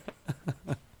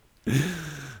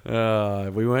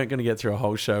 We weren't going to get through a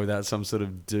whole show without some sort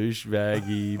of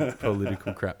douchebaggy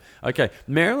political crap. Okay,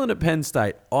 Maryland at Penn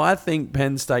State. I think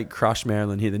Penn State crushed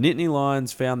Maryland here. The Nittany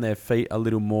Lions found their feet a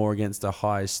little more against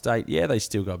Ohio State. Yeah, they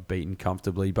still got beaten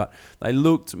comfortably, but they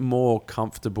looked more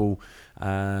comfortable.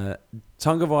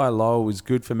 Tagovailoa was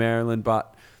good for Maryland,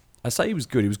 but I say he was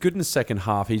good. He was good in the second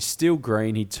half. He's still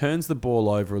green. He turns the ball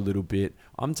over a little bit.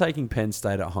 I'm taking Penn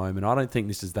State at home, and I don't think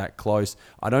this is that close.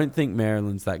 I don't think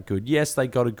Maryland's that good. Yes, they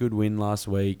got a good win last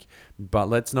week, but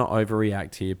let's not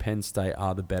overreact here. Penn State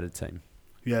are the better team.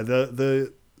 Yeah,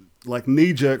 the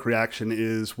knee-jerk reaction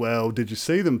is, well, did you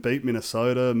see them beat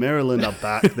Minnesota? Maryland are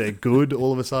back. They're good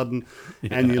all of a sudden.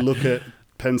 Yeah. And you look at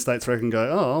Penn State's record and go,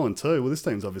 0-2. Well, this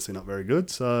team's obviously not very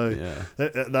good. So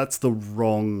that's the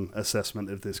wrong assessment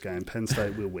of this game. Penn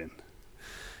State will win.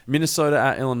 Minnesota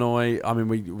at Illinois. I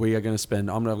mean, we are going to spend...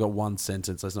 I've got one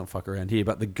sentence. Let's not fuck around here.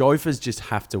 But the Gophers just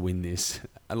have to win this.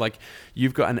 Like,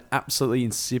 you've got an absolutely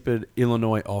insipid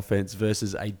Illinois offense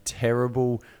versus a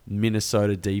terrible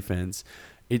Minnesota defense.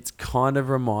 It kind of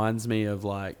reminds me of,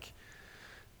 like...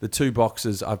 the two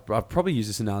boxers, I've probably used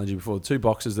this analogy before, the two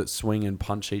boxers that swing and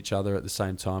punch each other at the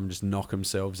same time, just knock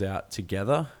themselves out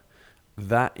together.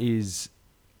 That is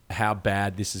how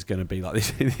bad this is going to be. Like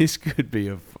this could be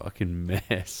a fucking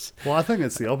mess. Well, I think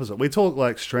it's the opposite. We talk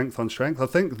like strength on strength. I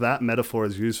think that metaphor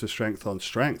is used for strength on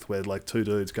strength, where like two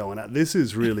dudes going at. This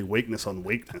is really weakness on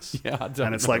weakness. Yeah, I don't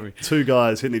and it's know. Like two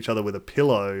guys hitting each other with a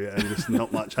pillow and just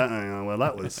not much happening. Well,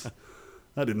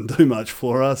 that didn't do much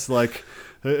for us. Like,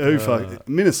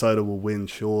 Minnesota will win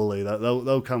surely.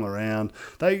 They'll come around.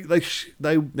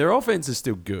 Their offense is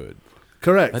still good.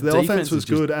 Correct. Their offense was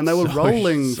good, and they were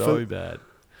rolling so bad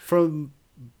from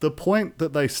the point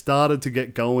that they started to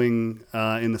get going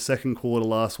in the second quarter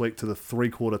last week to the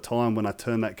 3/4 time when I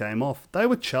turned that game off. They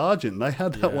were charging. They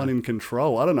had that one in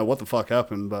control. I don't know what the fuck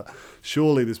happened, but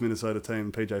surely this Minnesota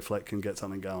team, PJ Fleck, can get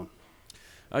something going.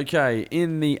 Okay,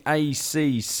 in the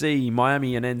ACC,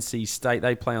 Miami and NC State,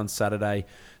 they play on Saturday.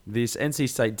 This NC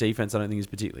State defense I don't think is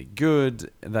particularly good.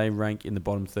 They rank in the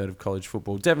bottom third of college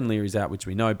football. Devin Leary's out, which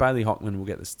we know. Bailey Hockman will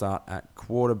get the start at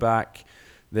quarterback.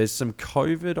 There's some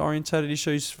COVID-orientated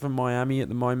issues for Miami at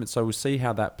the moment, so we'll see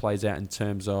how that plays out in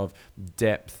terms of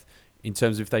depth, in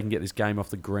terms of if they can get this game off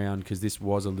the ground, because this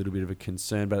was a little bit of a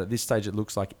concern. But at this stage, it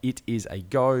looks like it is a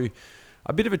go.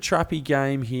 A bit of a trappy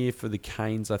game here for the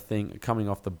Canes, I think, coming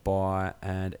off the bye,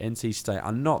 and NC State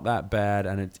are not that bad,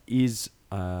 and it is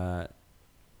on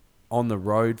the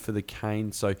road for the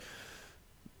Canes. So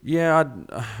Yeah,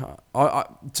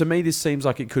 to me, this seems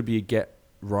like it could be a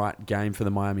get-right game for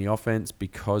the Miami offense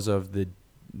because of the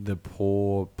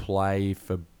poor play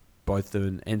for both the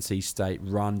NC State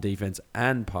run defense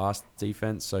and pass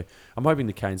defense. So I'm hoping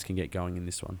the Canes can get going in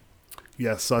this one.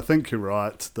 Yes, I think you're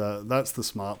right. That's the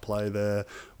smart play there.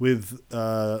 With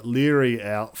Leary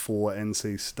out for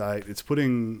NC State, it's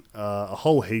putting a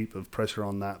whole heap of pressure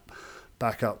on that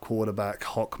backup quarterback,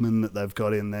 Hockman, that they've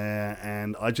got in there.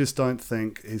 And I just don't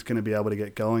think he's going to be able to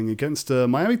get going against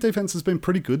Miami defense has been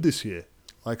pretty good this year.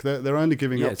 Like they're only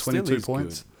giving up 22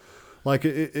 points. Good. Like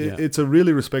it's a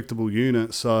really respectable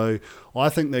unit, so I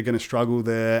think they're going to struggle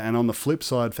there. And on the flip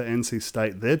side for NC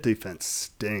State, their defense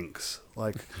stinks.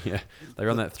 Like they're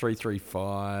on that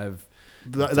 3-3-5.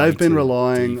 They've been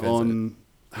relying on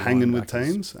hanging with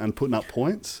teams and putting up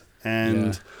points,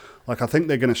 and like I think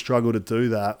they're going to struggle to do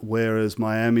that. Whereas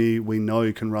Miami, we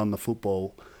know can run the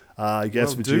football.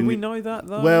 Virginia. Do we know that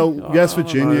though? Well,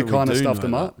 Virginia kind of stuffed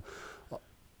them up.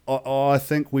 I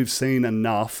think we've seen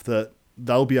enough that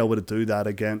they'll be able to do that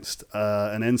against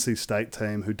an NC State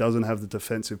team who doesn't have the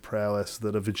defensive prowess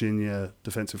that a Virginia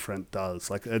defensive front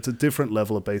does. Like, it's a different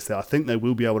level of beast there. I think they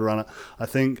will be able to run it. I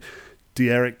think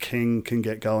De'Aaron King can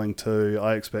get going too.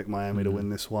 I expect Miami to win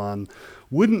this one.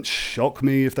 Wouldn't shock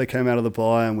me if they came out of the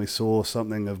bye and we saw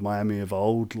something of Miami of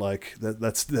old. Like,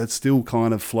 that's still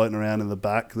kind of floating around in the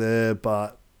back there.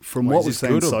 But from what we've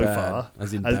seen so far...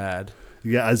 As in bad?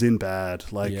 Yeah, as in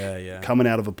bad. Like, coming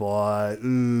out of a bye,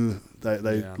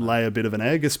 they lay a bit of an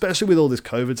egg, especially with all this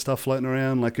COVID stuff floating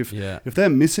around. Like, if they're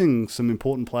missing some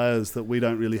important players that we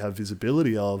don't really have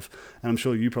visibility of, and I'm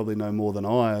sure you probably know more than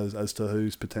I as to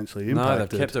who's potentially impacted. No,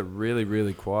 they've kept it really,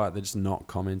 really quiet. They're just not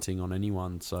commenting on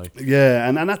anyone. So yeah,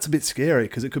 and that's a bit scary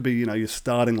because it could be, your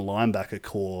starting linebacker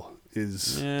core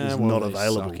is not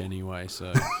available. Suck anyway,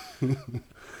 so...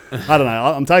 I don't know.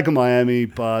 I'm taking Miami,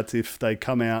 but if they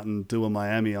come out and do a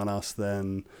Miami on us,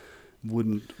 then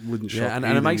wouldn't shock me. Yeah, and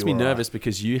it makes me nervous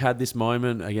because you had this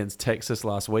moment against Texas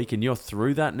last week, and you're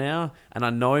through that now. And I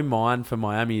know mine for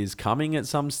Miami is coming at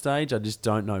some stage. I just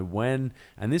don't know when,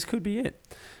 and this could be it.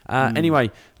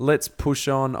 Anyway, let's push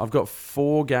on. I've got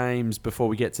 4 games before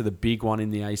we get to the big one in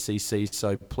the ACC,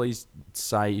 so please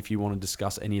say if you want to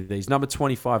discuss any of these. Number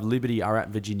 25, Liberty are at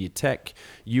Virginia Tech.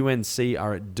 UNC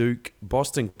are at Duke.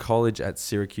 Boston College at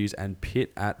Syracuse. And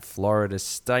Pitt at Florida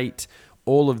State.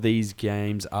 All of these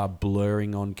games are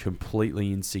blurring on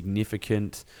completely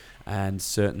insignificant and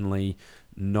certainly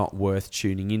not worth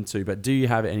tuning into. But do you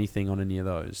have anything on any of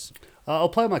those? I'll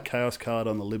play my Chaos card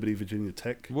on the Liberty Virginia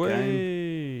Tech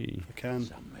game. If I can.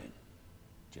 Some men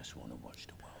just want to watch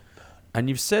the world burn. And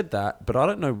you've said that, but I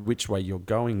don't know which way you're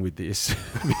going with this.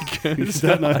 You just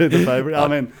don't know who the favourite. I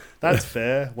mean, that's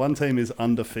fair. One team is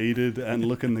undefeated and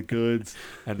looking the goods.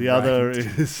 And the other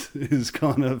is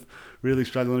kind of really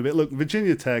struggling a bit. Look,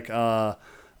 Virginia Tech are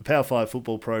a Power 5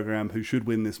 football program who should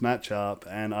win this matchup,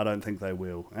 and I don't think they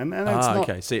will. And it's not...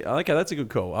 Okay. See, okay, that's a good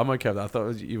call. I'm okay with that. I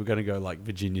thought you were going to go like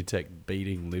Virginia Tech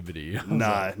beating Liberty.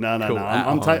 No.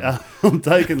 I'm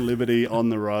taking Liberty on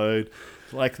the road.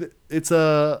 Like, it's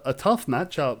a tough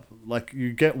matchup. Like,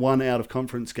 you get one out of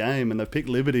conference game, and they've picked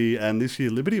Liberty, and this year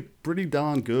Liberty are pretty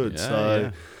darn good.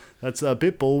 That's a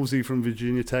bit ballsy from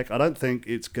Virginia Tech. I don't think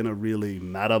it's going to really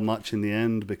matter much in the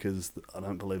end because I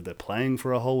don't believe they're playing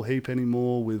for a whole heap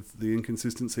anymore with the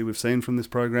inconsistency we've seen from this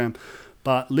program.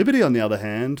 But Liberty, on the other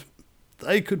hand,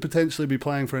 they could potentially be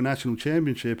playing for a national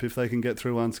championship if they can get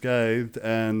through unscathed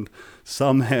and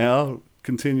somehow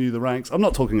continue the ranks. I'm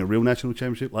not talking a real national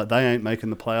championship. Like, they ain't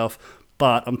making the playoff.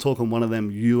 But I'm talking one of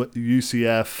them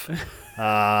UCF.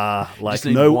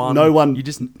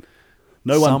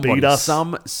 No one beat us.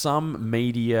 Some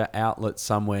media outlet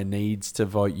somewhere needs to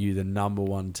vote you the number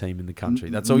 1 team in the country.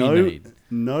 That's all you need.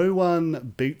 No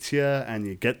one beats you, and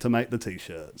you get to make the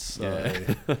T-shirts. So.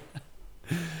 Yeah.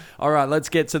 All right, let's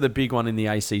get to the big one in the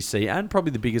ACC, and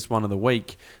probably the biggest one of the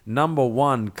week. Number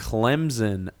 1,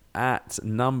 Clemson at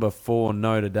number 4,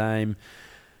 Notre Dame.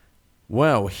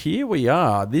 Well, here we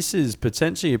are. This is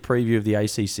potentially a preview of the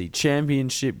ACC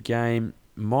championship game.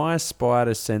 My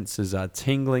spider senses are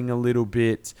tingling a little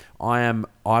bit. I've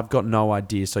got no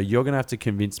idea, so you're going to have to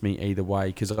convince me either way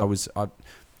because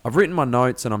I've written my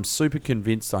notes and I'm super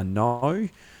convinced I know,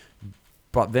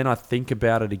 but then I think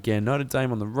about it again. Notre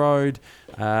Dame on the road.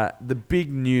 The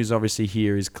big news obviously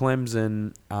here is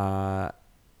Clemson,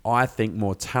 I think,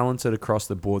 more talented across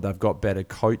the board. They've got better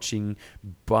coaching,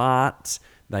 but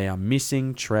they are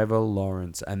missing Trevor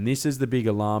Lawrence. And this is the big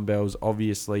alarm bells.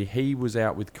 Obviously, he was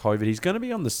out with COVID. He's going to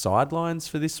be on the sidelines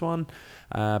for this one,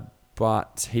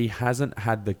 but he hasn't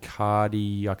had the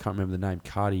I can't remember the name,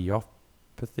 cardiopathy.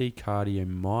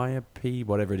 cardiomyopathy,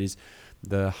 whatever it is,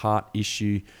 the heart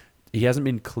issue. He hasn't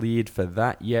been cleared for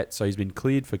that yet, so he's been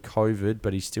cleared for COVID,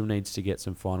 but he still needs to get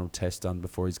some final tests done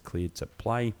before he's cleared to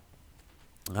play.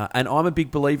 And I'm a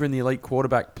big believer in the elite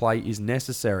quarterback play is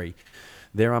necessary.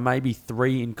 There are maybe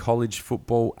 3 in college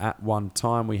football at one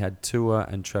time. We had Tua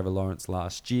and Trevor Lawrence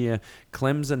last year.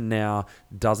 Clemson now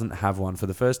doesn't have one. For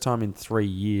the first time in 3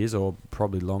 years, or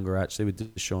probably longer actually,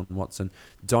 with Deshaun Watson,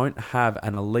 don't have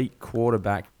an elite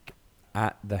quarterback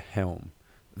at the helm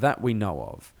that we know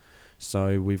of.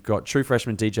 So we've got true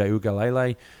freshman DJ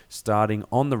Uiagalelei starting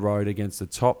on the road against the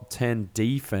top 10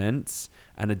 defense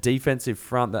and a defensive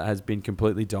front that has been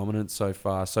completely dominant so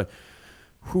far. So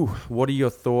what are your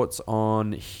thoughts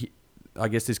on, I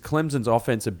guess, this Clemson's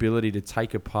offense ability to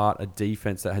take apart a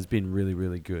defense that has been really,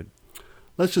 really good?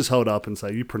 Let's just hold up and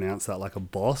say you pronounce that like a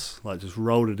boss. Like just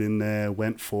rolled it in there,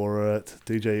 went for it.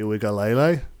 DJ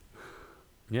Uiagalelei.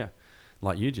 Yeah,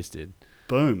 like you just did.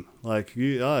 Boom. Like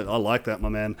I like that, my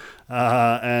man.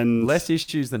 And less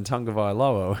issues than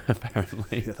Tagovailoa,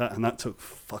 apparently. Yeah, that took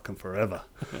fucking forever.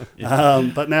 Yeah.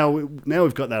 But now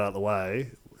we've got that out of the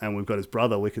way, and we've got his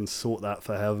brother. We can sort that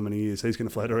for however many years he's going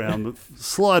to float around,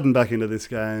 sliding back into this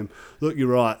game. Look, you're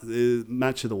right.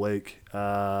 Match of the week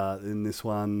in this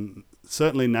one.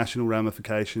 Certainly national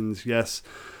ramifications. Yes,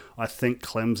 I think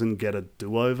Clemson get a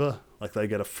do-over. Like they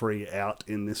get a free out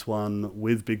in this one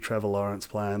with Big Trevor Lawrence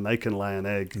playing. They can lay an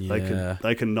egg. Yeah.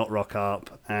 They can not rock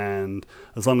up, and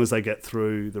as long as they get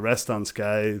through the rest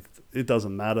unscathed, it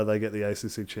doesn't matter. They get the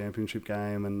ACC championship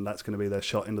game, and that's going to be their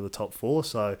shot into the top 4.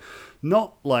 So,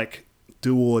 not like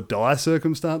do or die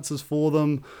circumstances for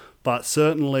them, but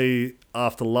certainly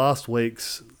after last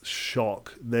week's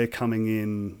shock, they're coming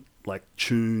in like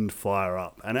tuned fire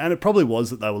up. And it probably was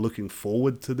that they were looking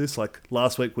forward to this. Like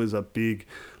last week was a big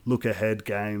look ahead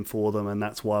game for them, and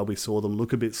that's why we saw them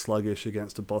look a bit sluggish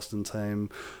against a Boston team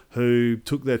who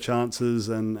took their chances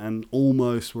and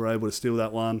almost were able to steal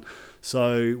that one.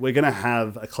 So we're going to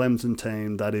have a Clemson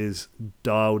team that is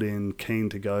dialed in, keen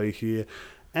to go here,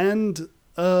 and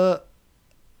a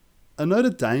Notre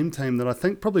Dame team that I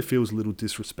think probably feels a little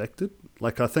disrespected.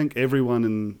 Like I think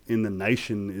everyone in the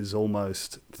nation is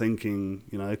almost thinking,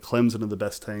 Clemson are the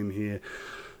best team here.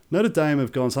 Notre Dame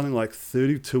have gone something like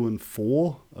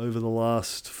 32-4 over the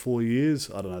last 4 years.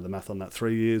 I don't know the math on that,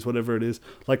 3 years, whatever it is.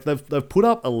 Like they've put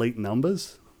up elite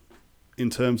numbers in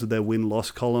terms of their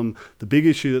win-loss column. The big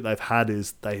issue that they've had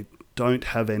is they don't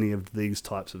have any of these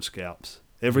types of scalps.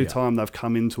 Every time they've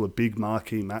come into a big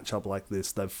marquee matchup like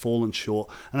this, they've fallen short.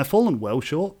 And they've fallen well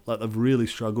short. Like they've really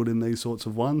struggled in these sorts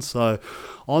of ones. So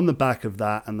on the back of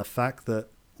that and the fact that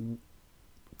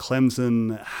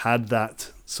Clemson had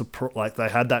that they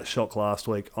had that shock last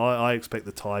week, I expect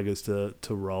the Tigers to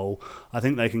roll. I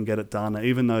think they can get it done.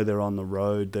 Even though they're on the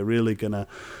road, they're really going to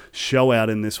show out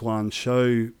in this one,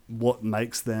 show what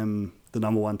makes them the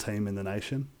number 1 team in the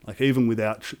nation. Like even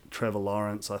without Trevor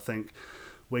Lawrence, I think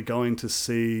we're going to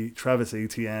see Travis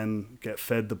Etienne get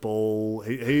fed the ball.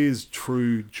 He is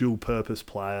true dual-purpose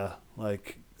player.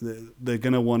 Like they're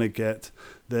going to want to get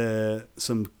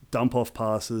some dump-off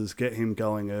passes, get him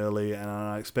going early, and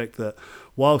I expect that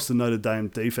whilst the Notre Dame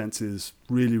defense is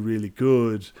really, really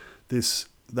good,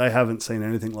 they haven't seen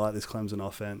anything like this Clemson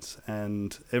offense,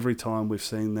 and every time we've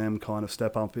seen them kind of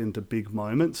step up into big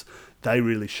moments, they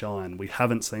really shine. We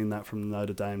haven't seen that from the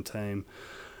Notre Dame team.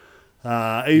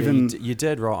 You're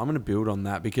dead right. I'm going to build on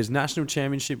that because national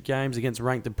championship games against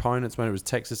ranked opponents, when it was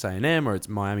Texas A&M or it's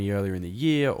Miami earlier in the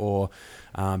year, or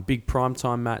big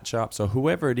primetime matchups, or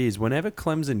whoever it is, whenever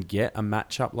Clemson get a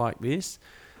matchup like this,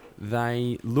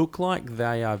 they look like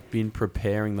they have been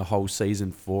preparing the whole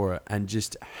season for it and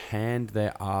just hand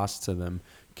their ass to them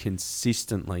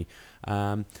consistently.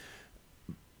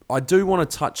 I do want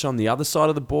to touch on the other side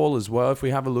of the ball as well. If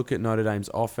we have a look at Notre Dame's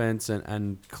offense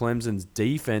and Clemson's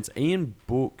defense, Ian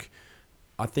Book,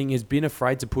 I think, has been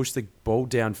afraid to push the ball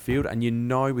downfield. And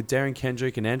with Darren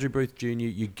Kendrick and Andrew Booth Jr.,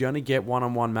 you're going to get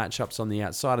one-on-one matchups on the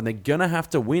outside, and they're going to have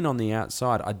to win on the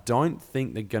outside. I don't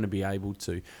think they're going to be able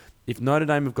to. If Notre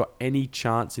Dame have got any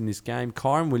chance in this game,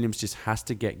 Kyron Williams just has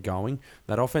to get going.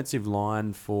 That offensive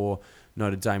line for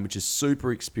Notre Dame, which is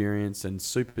super experienced and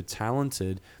super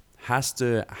talented, has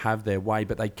to have their way,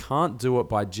 but they can't do it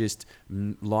by just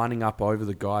lining up over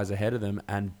the guys ahead of them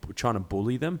and trying to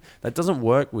bully them. That doesn't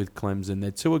work with Clemson. They're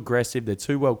too aggressive, they're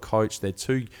too well coached, they're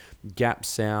too gap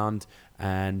sound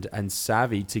and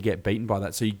savvy to get beaten by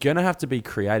that. So you're going to have to be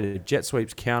creative. Jet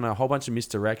sweeps, counter, a whole bunch of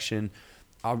misdirection,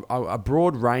 a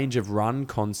broad range of run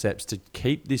concepts to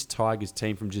keep this Tigers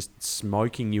team from just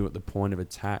smoking you at the point of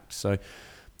attack. So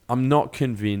I'm not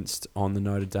convinced on the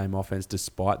Notre Dame offense,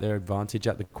 despite their advantage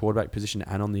at the quarterback position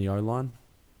and on the O-line.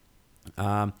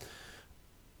 And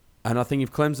I think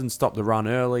if Clemson stop the run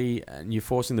early and you're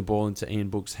forcing the ball into Ian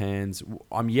Book's hands,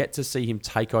 I'm yet to see him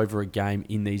take over a game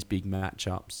in these big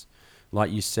matchups.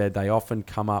 Like you said, they often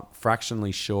come up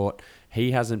fractionally short.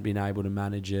 He hasn't been able to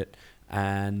manage it.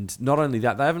 And not only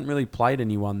that, they haven't really played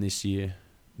anyone this year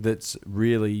that's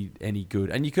really any good.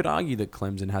 And you could argue that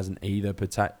Clemson hasn't either,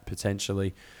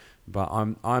 potentially. But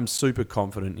I'm super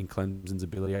confident in Clemson's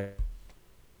ability.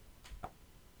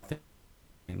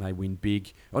 And they win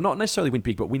big, or not necessarily win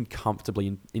big, but win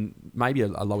comfortably in maybe a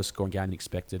lower scoring game than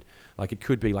expected. Like it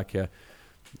could be like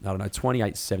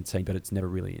 28-17, but it's never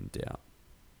really in doubt.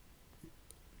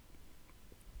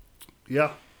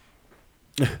 Yeah.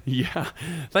 Yeah.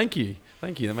 Thank you.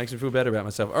 That makes me feel better about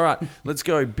myself. All right, let's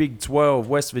go Big 12,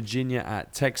 West Virginia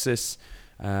at Texas.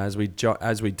 As we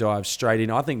dive straight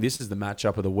in, I think this is the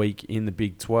matchup of the week in the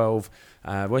Big 12.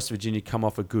 West Virginia come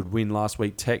off a good win last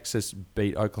week. Texas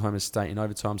beat Oklahoma State in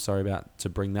overtime. Sorry about to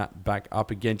bring that back up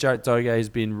again. Jarrett Doege has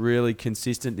been really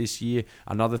consistent this year.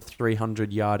 Another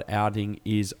 300-yard outing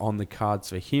is on the cards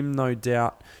for him, no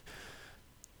doubt.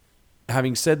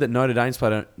 Having said that Notre Dame's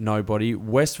played nobody,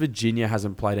 West Virginia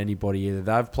hasn't played anybody either.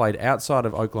 They've played outside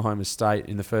of Oklahoma State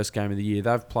in the first game of the year.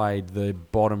 They've played the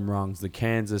bottom rungs, the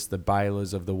Kansas, the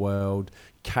Baylors of the world,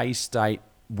 K-State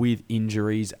with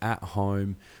injuries at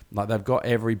home. Like they've got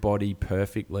everybody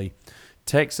perfectly.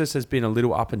 Texas has been a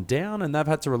little up and down, and they've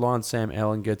had to rely on Sam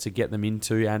Ehlinger to get them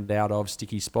into and out of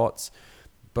sticky spots.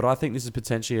 But I think this is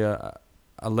potentially a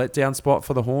letdown spot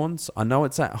for the Horns. I know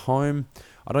it's at home.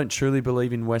 I don't truly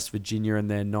believe in West Virginia and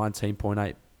their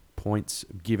 19.8 points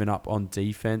given up on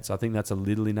defense. I think that's a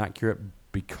little inaccurate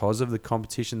because of the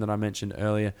competition that I mentioned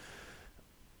earlier.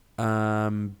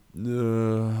 I'm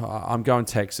going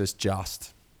Texas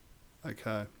just.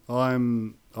 Okay. I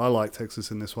like Texas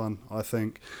in this one. I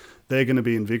think they're going to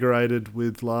be invigorated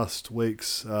with last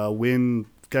week's win.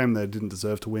 Game they didn't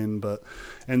deserve to win, but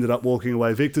ended up walking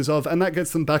away victors of, and that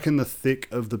gets them back in the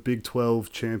thick of the Big 12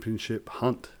 championship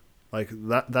hunt. Like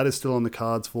that is still on the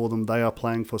cards for them. They are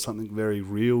playing for something very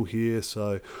real here,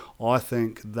 so I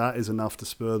think that is enough to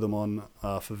spur them on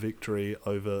for victory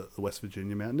over the West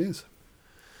Virginia Mountaineers.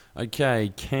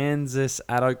 Okay, Kansas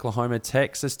at Oklahoma,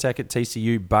 Texas Tech at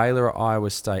TCU, Baylor at Iowa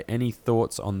State. Any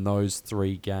thoughts on those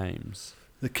three games?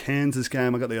 The Kansas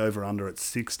game, I got the over-under at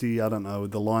 60. I don't know.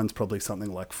 The line's probably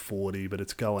something like 40, but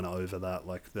it's going over that.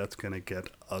 Like, that's going to get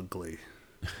ugly.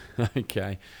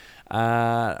 Okay.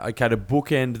 To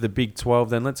bookend the Big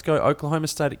 12 then, let's go Oklahoma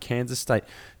State at Kansas State.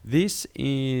 This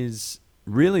is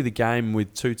really the game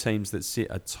with two teams that sit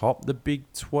atop the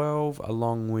Big 12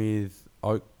 along with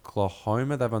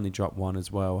Oklahoma. They've only dropped one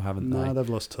as well, haven't they? No, they've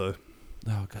lost two.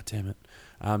 Oh, God damn it.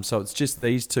 So it's just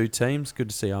these two teams.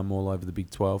 Good to see I'm all over the Big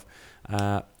 12.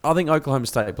 I think Oklahoma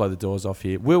State blow the doors off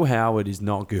here. Will Howard is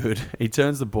not good. He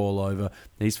turns the ball over.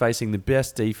 He's facing the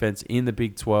best defense in the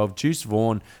Big 12. Juice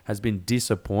Vaughn has been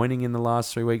disappointing in the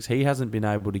last 3 weeks. He hasn't been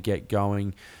able to get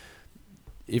going.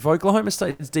 If Oklahoma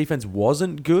State's defense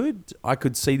wasn't good, I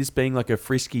could see this being like a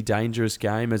frisky, dangerous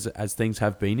game as things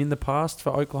have been in the past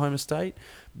for Oklahoma State.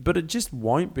 But it just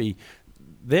won't be.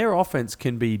 Their offense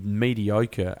can be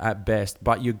mediocre at best,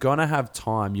 but you're going to have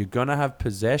time. You're going to have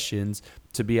possessions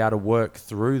to be able to work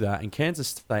through that. And Kansas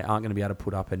State aren't going to be able to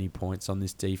put up any points on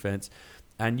this defense.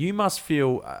 And you must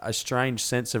feel a strange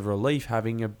sense of relief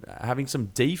having some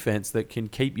defense that can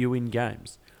keep you in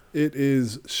games. It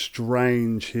is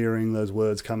strange hearing those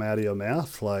words come out of your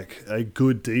mouth. Like a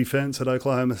good defense at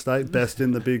Oklahoma State, best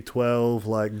in the Big 12,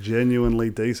 like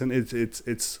genuinely decent.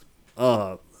 It's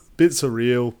bit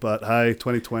surreal, but hey,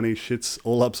 2020, shit's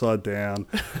all upside down.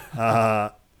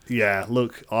 Yeah,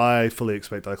 look, I fully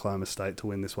expect Oklahoma State to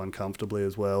win this one comfortably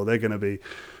as well. They're going to be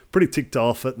pretty ticked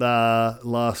off at the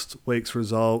last week's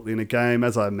result in a game.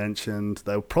 As I mentioned,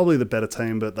 they were probably the better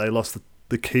team, but they lost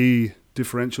the key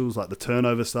differentials, like the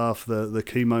turnover stuff, the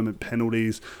key moment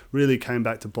penalties really came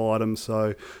back to bite them.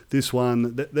 So this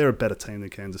one, they're a better team than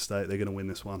Kansas State. They're going to win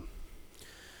this one.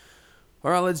 All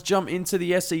right, let's jump into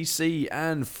the SEC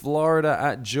and Florida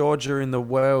at Georgia in the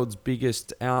world's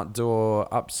biggest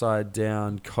outdoor,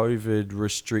 upside-down,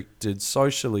 COVID-restricted,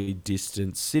 socially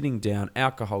distanced, sitting down,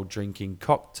 alcohol drinking,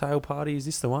 cocktail party. Is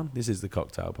this the one? This is the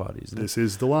cocktail party, isn't it? This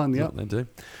is the one, yeah. They do.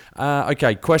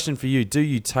 Okay, question for you. Do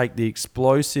you take the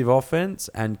explosive offense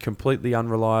and completely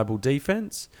unreliable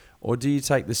defense, or do you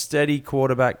take the steady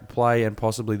quarterback play and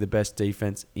possibly the best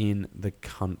defense in the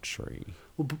country?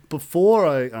 Well, before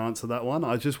I answer that one,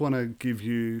 I just want to give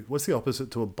you, what's the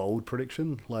opposite to a bold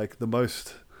prediction? Like the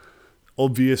most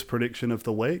obvious prediction of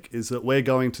the week is that we're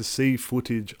going to see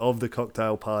footage of the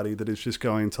cocktail party that is just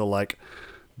going to like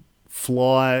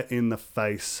fly in the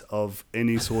face of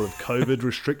any sort of COVID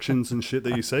restrictions and shit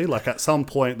that you see. Like at some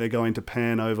point they're going to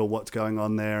pan over what's going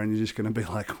on there and you're just going to be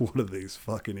like, what are these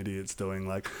fucking idiots doing?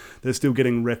 Like they're still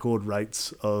getting record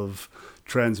rates of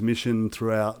transmission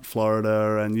throughout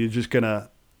Florida and you're just going to,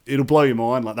 it'll blow your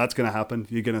mind. Like that's going to happen.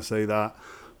 You're going to see that.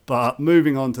 But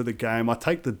moving on to the game, I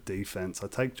take the defense. I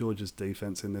take Georgia's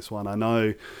defense in this one. I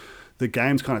know the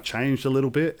game's kind of changed a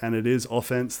little bit, and it is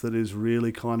offense that is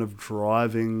really kind of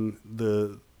driving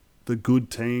the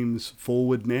good teams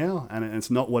forward now, and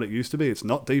it's not what it used to be. It's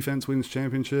not defense wins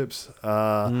championships.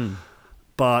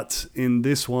 But in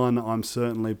this one, I'm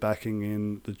certainly backing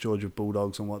in the Georgia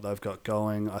Bulldogs and what they've got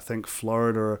going. I think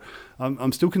Florida,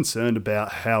 I'm still concerned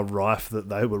about how rife that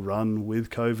they were run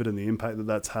with COVID and the impact that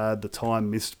that's had, the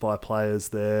time missed by players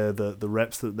there, the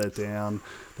reps that they're down.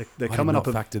 They're coming up.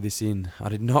 Factor this in. I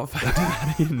did not factor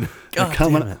that in. God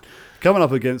damn it. Coming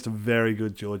up against a very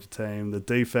good Georgia team. The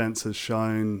defense has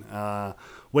shown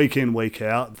week in, week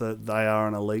out that they are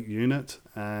an elite unit,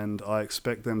 and I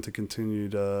expect them to continue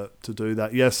to do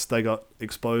that. Yes, they got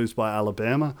exposed by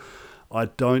Alabama. I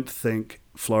don't think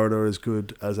Florida are as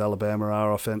good as Alabama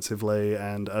are offensively,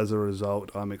 and as a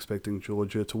result, I'm expecting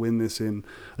Georgia to win this in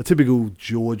a typical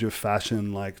Georgia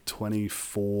fashion, like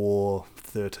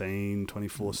 24-13,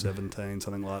 24-17,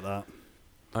 something like that.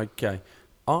 Okay.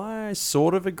 I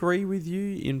sort of agree with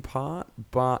you in part,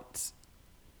 but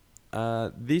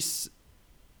this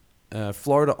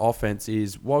Florida offense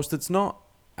is, whilst it's not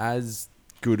as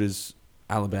good as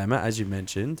Alabama, as you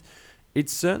mentioned,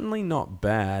 it's certainly not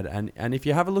bad. And if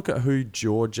you have a look at who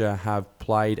Georgia have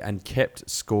played and kept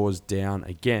scores down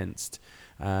against,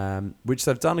 which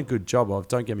they've done a good job of,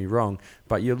 don't get me wrong,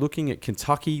 but you're looking at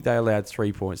Kentucky, they allowed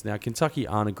 3 points. Now, Kentucky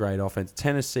aren't a great offense.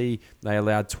 Tennessee, they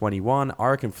allowed 21. I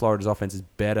reckon Florida's offense is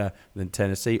better than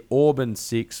Tennessee. Auburn,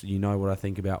 6. You know what I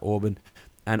think about Auburn.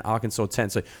 And Arkansas, 10.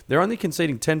 So they're only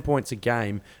conceding 10 points a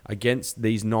game against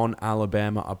these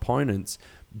non-Alabama opponents.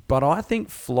 But I think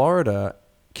Florida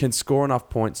can score enough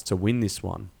points to win this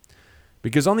one.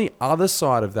 Because on the other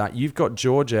side of that, you've got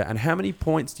Georgia. And how many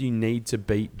points do you need to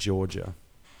beat Georgia?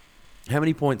 How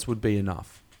many points would be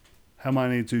enough? How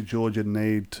many do Georgia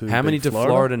need to How many beat do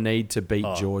Florida need to beat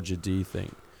Georgia, do you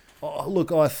think? Oh,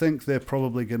 look, I think they're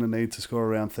probably going to need to score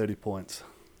around 30 points.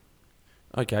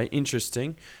 Okay,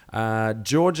 interesting.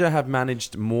 Georgia have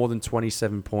managed more than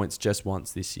 27 points just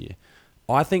once this year.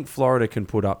 I think Florida can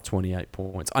put up 28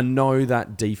 points. I know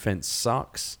that defense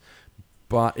sucks,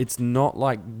 but it's not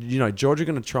like, Georgia are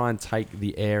going to try and take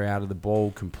the air out of the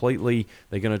ball completely.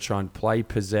 They're going to try and play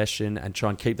possession and try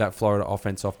and keep that Florida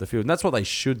offense off the field. And that's what they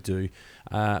should do.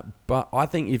 But I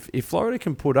think if Florida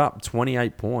can put up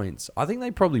 28 points, I think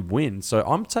they probably win. So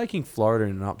I'm taking Florida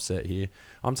in an upset here.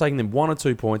 I'm taking them 1 or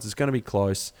 2 points. It's going to be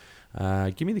close.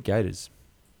 Give me the Gators.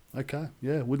 Okay,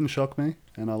 yeah, wouldn't shock me.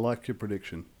 And I like your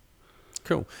prediction.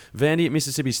 Cool. Vandy at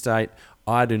Mississippi State.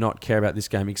 I do not care about this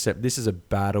game, except this is a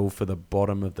battle for the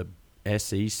bottom of the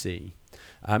SEC.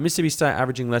 Mississippi State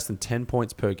averaging less than 10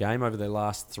 points per game over their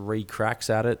last 3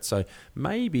 cracks at it. So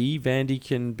maybe Vandy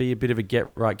can be a bit of a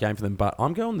get-right game for them. But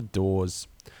I'm going the Doors.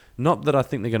 Not that I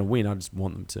think they're going to win. I just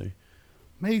want them to.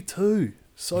 Me too.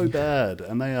 So bad.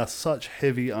 And they are such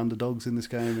heavy underdogs in this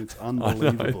game. It's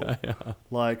unbelievable. I know they are.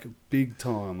 Like, big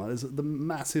time. There's the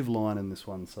massive line in this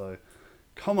one. So,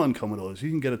 come on, Commodores. You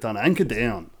can get it done. Anchor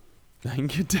down.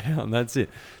 Anchor down. That's it.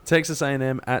 Texas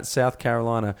A&M at South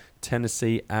Carolina.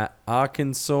 Tennessee at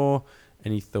Arkansas.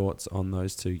 Any thoughts on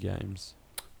those 2 games?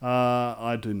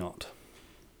 I do not.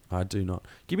 I do not.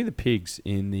 Give me the Pigs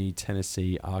in the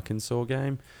Tennessee-Arkansas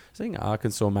game. I think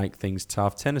Arkansas make things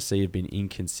tough. Tennessee have been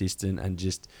inconsistent and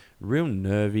just real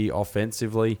nervy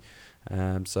offensively.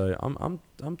 So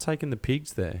I'm taking the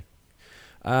Pigs there.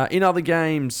 In other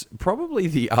games, probably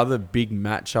the other big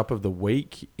matchup of the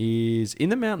week is in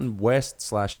the Mountain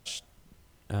West /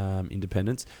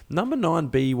 Independence. Number 9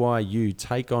 BYU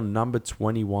take on number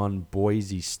 21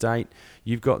 Boise State.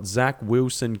 You've got Zach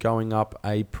Wilson going up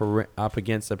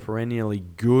against a perennially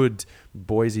good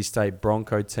Boise State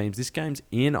Bronco teams. This game's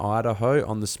in Idaho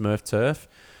on the Smurf turf.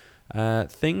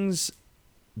 Things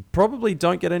probably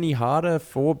don't get any harder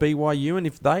for BYU, and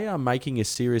if they are making a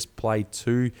serious play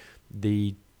to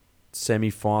the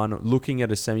semi-final, looking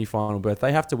at a semi-final berth,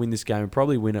 they have to win this game and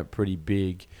probably win it pretty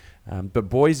big. But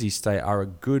Boise State are a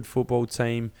good football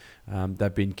team.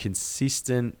 They've been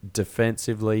consistent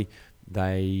defensively.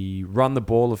 They run the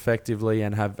ball effectively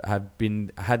and have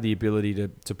had the ability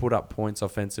to put up points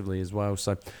offensively as well.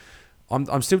 So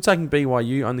I'm still taking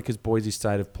BYU only because Boise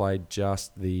State have played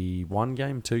just the one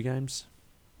game, two games,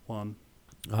 One.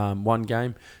 one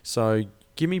game. So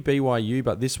give me BYU,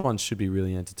 but this one should be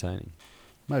really entertaining.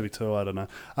 Maybe two, I don't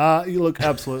know. You look,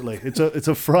 absolutely. It's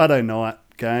a Friday night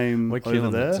game We're over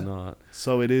killing there. it tonight.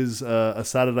 So it is a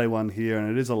Saturday one here,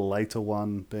 and it is a later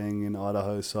one being in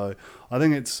Idaho. So I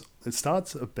think it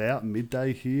starts about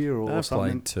midday here or They've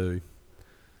something. played two.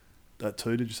 At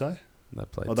 2, did you say? They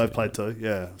played. Oh, they've played 2.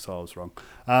 Yeah, so I was wrong.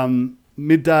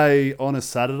 Midday on a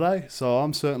Saturday, so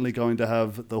I'm certainly going to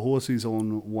have the Horsies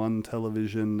on one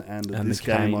television and this the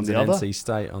game on Canes the and other. NC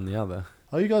State on the other.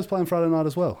 Are you guys playing Friday night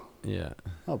as well? Yeah.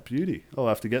 Oh, beauty. I'll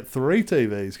have to get 3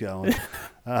 TVs going.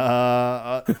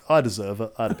 I deserve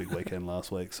it. I had a big weekend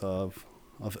last week, so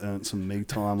I've earned some me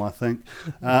time, I think.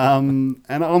 And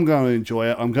I'm going to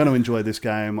enjoy it. I'm going to enjoy this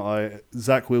game.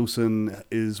 Zach Wilson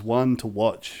is one to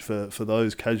watch for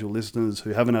those casual listeners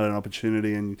who haven't had an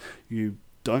opportunity and you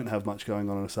don't have much going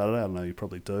on a Saturday. I don't know, you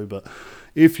probably do, but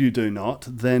if you do not,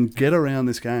 then get around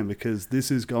this game because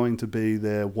this is going to be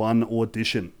their one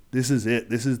audition. This is it.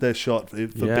 This is their shot for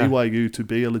BYU to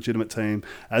be a legitimate team.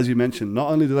 As you mentioned, not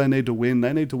only do they need to win,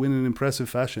 they need to win in impressive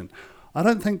fashion. I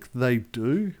don't think they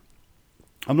do.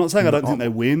 I'm not saying I don't think they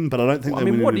win, but I don't think they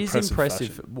win in impressive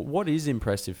fashion. What is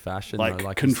impressive fashion? Like,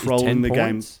 though? controlling is the 10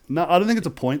 game. points? No, I don't think it's a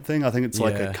point thing. I think it's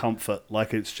like a Yeah. comfort.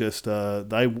 Like it's just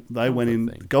they went in,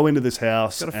 thing. go into this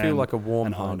house. It's got to feel like a warm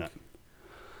and own hug. it.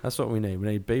 That's what we need. We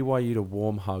need BYU to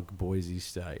warm hug Boise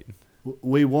State.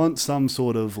 We want some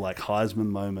sort of like Heisman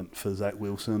moment for Zach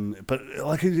Wilson, but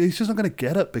like he's just not going to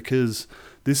get it because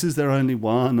this is their only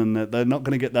one, and they're not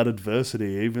going to get that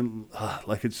adversity. Even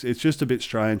like it's just a bit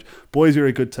strange. Boys are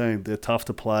a good team; they're tough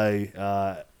to play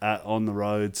on the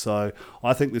road. So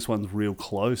I think this one's real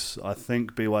close. I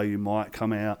think BYU might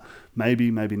come out,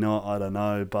 maybe not. I don't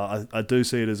know, but I do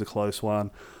see it as a close one.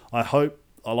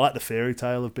 I like the fairy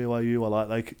tale of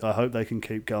BYU. I hope they can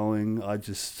keep going.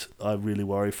 I really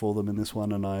worry for them in this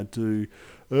one, and I do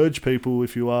urge people,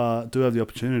 if you do have the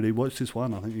opportunity, watch this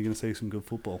one. I think you're going to see some good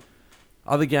football.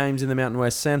 Other games in the Mountain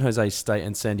West, San Jose State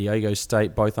and San Diego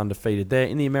State, both undefeated there.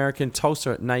 In the American,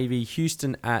 Tulsa at Navy,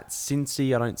 Houston at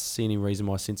Cincy. I don't see any reason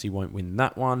why Cincy won't win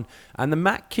that one. And the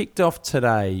MAC kicked off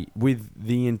today with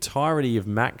the entirety of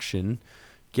MACtion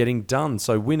getting done.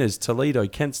 So winners, Toledo,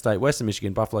 Kent State, Western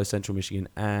Michigan, Buffalo, Central Michigan,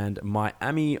 and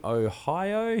Miami,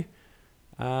 Ohio.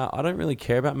 I don't really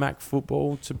care about MAC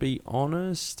football, to be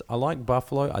honest. I like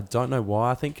Buffalo. I don't know why.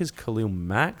 I think because Khalil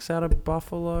Mack's out of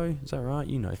Buffalo. Is that right?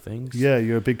 You know things. Yeah,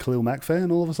 you're a big Khalil Mack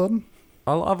fan all of a sudden?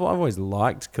 I've always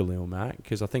liked Khalil Mack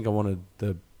because I think I wanted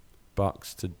the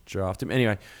Bucks to draft him.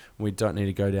 Anyway, we don't need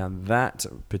to go down that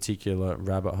particular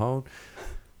rabbit hole.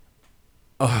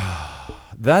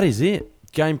 That is it.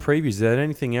 Game previews. Is there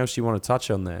anything else you want to touch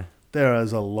on there? There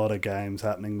is a lot of games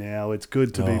happening now. It's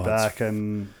good to be back.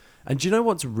 And do you know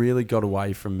what's really got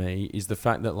away from me is the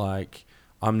fact that, like,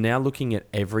 I'm now looking at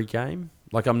every game.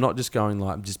 Like, I'm not just going,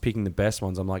 like, just picking the best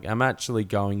ones. I'm actually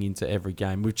going into every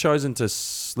game. We've chosen to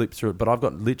slip through it, but I've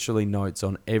got literally notes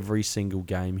on every single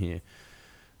game here.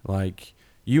 Like,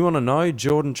 you want to know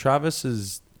Jordan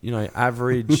Travis's,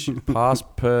 average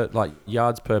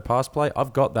yards per pass play?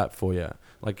 I've got that for you.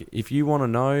 Like, if you want to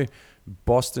know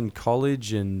Boston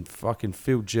College and fucking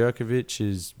Phil Jerkovich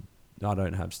is... I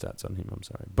don't have stats on him, I'm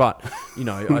sorry. But,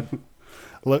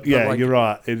 look, yeah, you're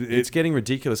right. It's getting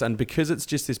ridiculous. And because it's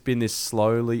just this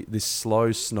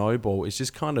slow snowball, it's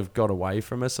just kind of got away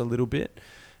from us a little bit.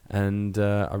 And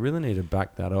I really need to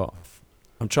back that off.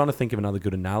 I'm trying to think of another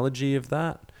good analogy of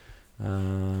that.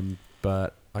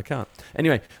 But I can't.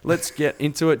 Anyway, let's get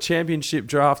into it. Championship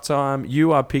draft time.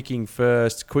 You are picking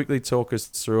first. Quickly talk us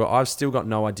through it. I've still got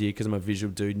no idea because I'm a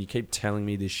visual dude and you keep telling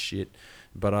me this shit.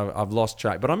 But I've lost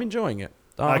track. But I'm enjoying it.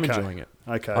 Enjoying it.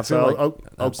 Okay, so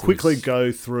I'll quickly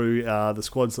go through the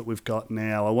squads that we've got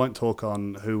now. I won't talk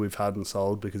on who we've had and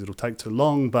sold because it'll take too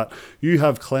long. But you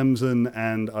have Clemson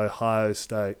and Ohio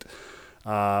State.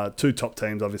 Two top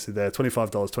teams, obviously, there.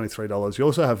 $25, $23. You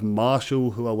also have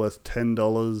Marshall, who are worth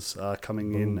 $10,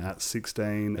 coming in at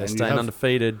 $16. They're staying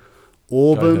undefeated.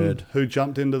 Auburn, who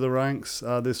jumped into the ranks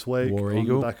this week War on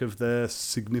Eagle. the back of their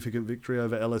significant victory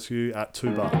over LSU at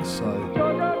 $2. So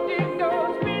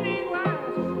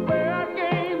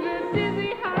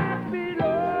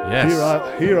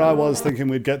Yes. here I was thinking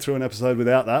we'd get through an episode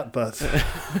without that, but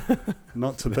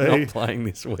not to be. Not playing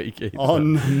this week either.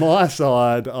 On my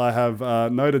side, I have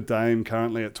Notre Dame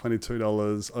currently at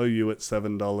 $22, OU at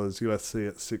 $7, USC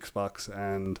at $6,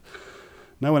 and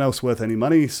no one else worth any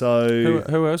money. So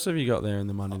Who else have you got there in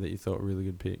the money that you thought were really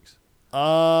good picks?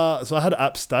 so I had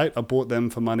App State. I bought them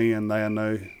for money, and they are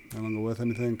no longer worth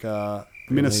anything.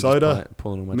 Minnesota.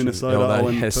 Pulling all my Minnesota, chickens.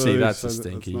 Owen Yeah, see, Purdy, that's so a that's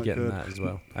stinker. not You're getting good. that as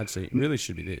well. Actually, it really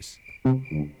should be this.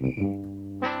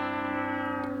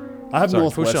 I have Sorry,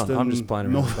 push Northwestern. on. I'm just playing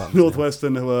around with buttons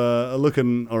Northwestern who are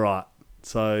looking all right.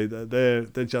 So they're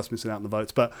just missing out on the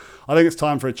votes. But I think it's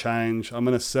time for a change. I'm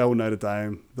going to sell Notre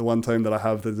Dame, the one team that I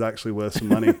have that is actually worth some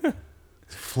money.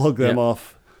 Flog them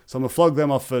off. So I'm going to flog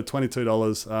them off for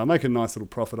 $22. Make a nice little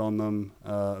profit on them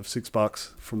of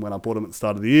 $6 from when I bought them at the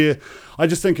start of the year. I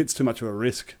just think it's too much of a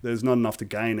risk. There's not enough to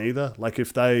gain either. Like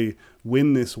if they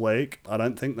win this week, I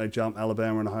don't think they jump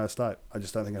Alabama and Ohio State. I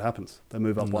just don't think it happens. They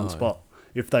move up one spot.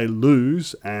 If they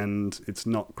lose and it's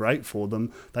not great for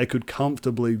them, they could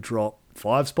comfortably drop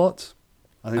 5 spots.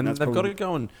 I think And that's they've probably...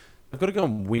 got to go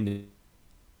and win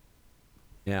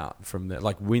it out from there,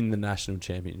 like win the national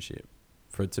championship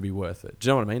for it to be worth it. Do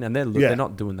you know what I mean? And they're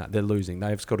not doing that. They're losing.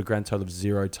 They've scored a grand total of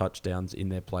 0 touchdowns in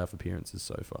their playoff appearances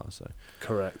so far. So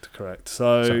Correct.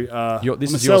 So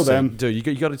this is sell your them. segment. Dude,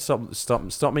 you got to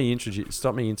stop me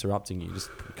interrupting you. Just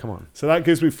come on. So that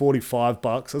gives me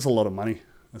 $45. That's a lot of money.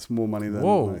 That's more money than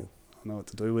Whoa. I know what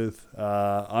to do with.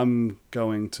 I'm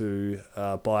going to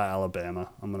buy Alabama.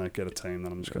 I'm going to get a team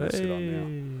that I'm just going to sit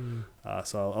on now.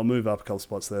 So I'll move up a couple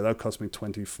spots there. That'll cost me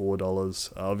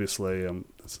 $24. Obviously,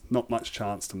 there's not much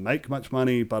chance to make much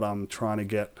money, but I'm trying to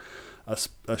get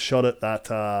a shot at that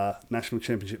national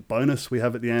championship bonus we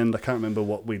have at the end. I can't remember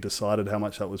what we decided how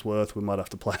much that was worth. We might have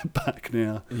to play it back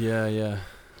now. Yeah.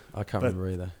 I can't remember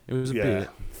either. It was a bit.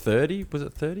 30? Was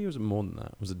it 30 or was it more than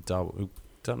that? Was it double? I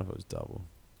don't know if it was double.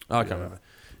 I can't remember.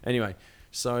 Anyway,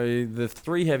 so the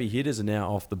 3 heavy hitters are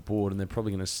now off the board, and they're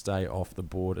probably going to stay off the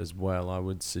board as well. I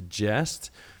would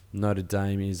suggest Notre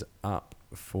Dame is up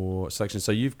for selection.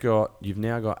 So you've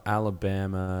now got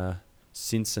Alabama,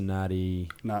 Cincinnati.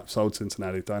 No, sold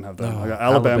Cincinnati. Don't have that. I got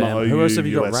Alabama, OU, Who else have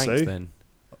you got USC. ranked then?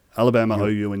 Alabama,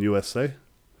 OU, and USC.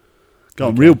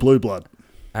 Going real blue blood.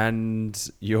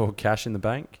 And your cash in the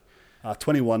bank?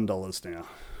 $21 now.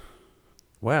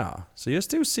 Wow. So you're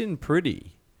still sitting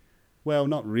pretty. Well,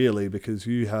 not really, because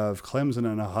you have Clemson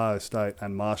and Ohio State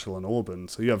and Marshall and Auburn.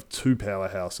 So you have 2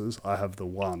 powerhouses. I have the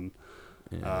one.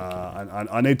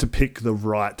 I need to pick the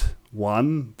right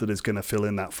one that is going to fill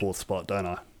in that 4th spot, don't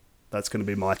I? That's going to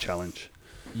be my challenge.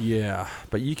 Yeah,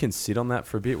 but you can sit on that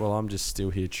for a bit while I'm just still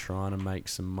here trying to make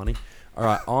some money. All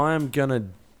right, I'm going to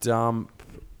dump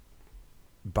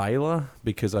Baylor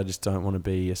because I just don't want to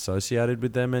be associated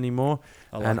with them anymore.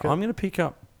 I'm going to pick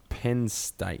up Penn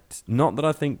State. Not that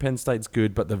I think Penn State's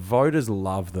good, but the voters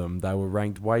love them. They were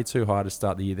ranked way too high to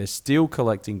start the year. They're still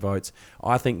collecting votes.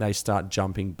 I think they start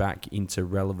jumping back into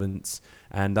relevance,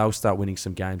 and they'll start winning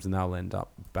some games, and they'll end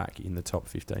up back in the top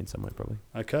 15 somewhere probably.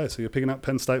 Okay, so you're picking up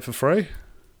Penn State for free?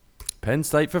 Penn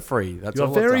State for free. That's You're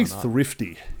all very I've done.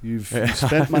 thrifty. You've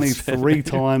spent money 3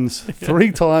 times.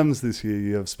 3 times this year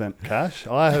you have spent cash.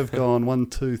 I have gone 1,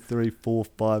 2, 3, 4,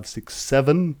 5, 6,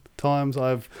 7 times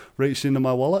I've reached into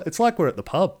my wallet. It's like we're at the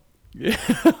pub. Yeah,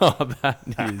 that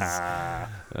is.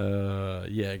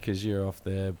 Yeah, because you're off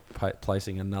there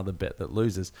placing another bet that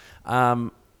loses.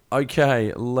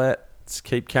 Okay, let's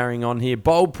keep carrying on here.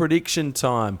 Bold prediction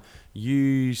time.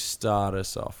 You start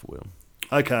us off, Will.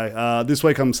 Okay, this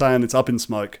week I'm saying it's up in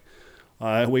smoke.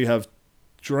 We have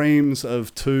dreams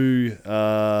of 2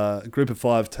 group of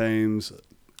 5 teams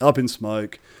up in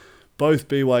smoke. Both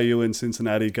BYU and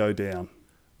Cincinnati go down.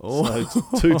 So it's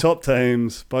 2 top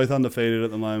teams, both undefeated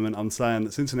at the moment. I'm saying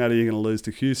that Cincinnati are going to lose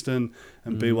to Houston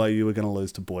and BYU are going to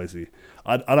lose to Boise.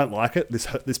 I don't like it.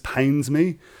 This pains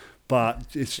me,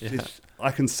 but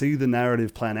I can see the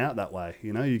narrative plan out that way.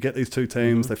 You know, you get these 2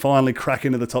 teams, they finally crack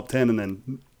into the top 10, and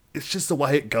then it's just the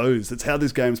way it goes. It's how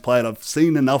this game's played. I've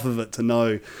seen enough of it to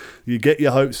know you get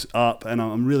your hopes up, and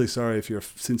I'm really sorry if you're a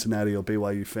Cincinnati or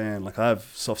BYU fan. Like, I have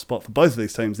a soft spot for both of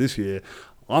these teams this year.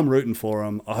 I'm rooting for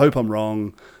them. I hope I'm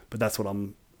wrong, but that's what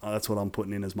I'm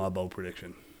putting in as my bold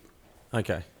prediction.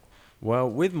 Okay. Well,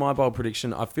 with my bold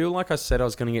prediction, I feel like I said I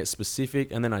was going to get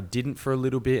specific, and then I didn't for a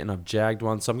little bit, and I've jagged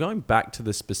one. So I'm going back to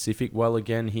the specific well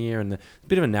again here, and a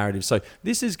bit of a narrative. So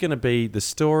this is going to be the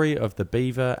story of the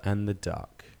beaver and the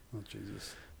duck. Oh,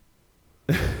 Jesus.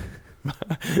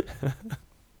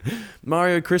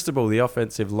 Mario Cristobal, the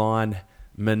offensive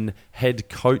lineman head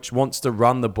coach, wants to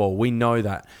run the ball. We know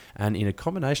that. And in a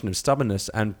combination of stubbornness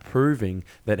and proving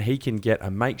that he can get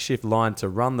a makeshift line to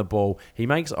run the ball, he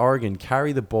makes Oregon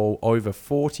carry the ball over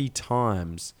 40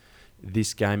 times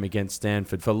this game against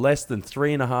Stanford for less than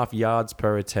 3.5 yards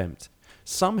per attempt.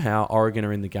 Somehow, Oregon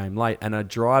are in the game late and are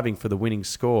driving for the winning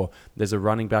score. There's a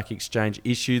running back exchange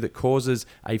issue that causes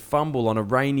a fumble on a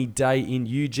rainy day in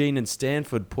Eugene, and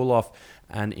Stanford pull off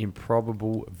an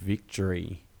improbable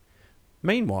victory.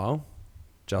 Meanwhile,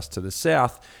 just to the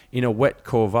south. In a wet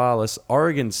Corvallis,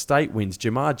 Oregon State wins.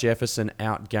 Jamar Jefferson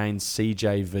outgains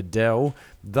CJ Vidal,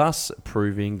 thus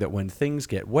proving that when things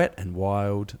get wet and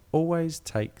wild, always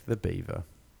take the beaver.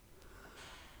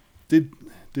 Did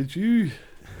you...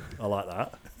 I like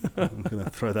that. I'm going to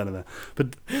throw that in there.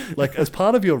 But like as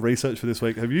part of your research for this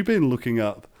week, have you been looking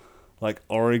up like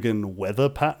Oregon weather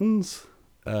patterns?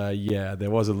 Yeah, there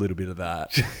was a little bit of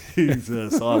that.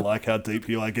 Jesus, I like how deep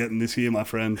you are getting this year, my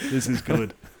friend. This is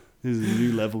good. These are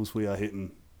new levels we are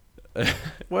hitting.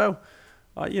 Well,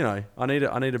 I need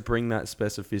to bring that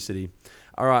specificity.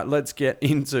 All right, let's get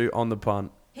into On the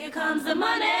Punt. Here comes the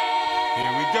money.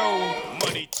 Here we go.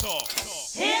 Money talk.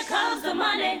 Here comes the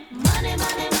money. Money,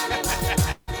 money, money,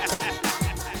 money.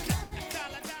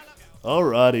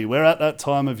 Alrighty, we're at that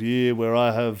time of year where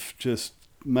I have just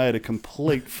made a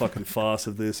complete fucking farce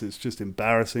of this. It's just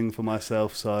embarrassing for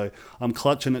myself, so I'm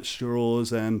clutching at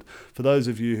straws. And for those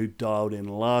of you who dialed in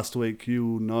last week, you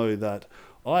will know that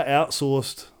I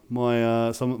outsourced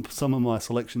my some of my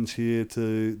selections here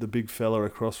to the big fella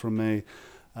across from me.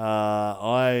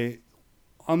 I'm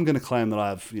going to claim that I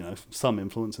have, some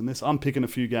influence in this. I'm picking a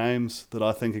few games that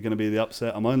I think are going to be the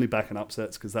upset. I'm only backing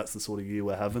upsets because that's the sort of year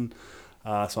we're having.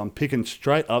 So I'm picking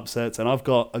straight upsets, and I've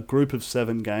got a group of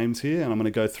 7 games here, and I'm going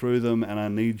to go through them, and I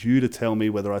need you to tell me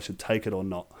whether I should take it or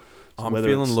not. So I'm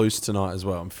feeling loose tonight as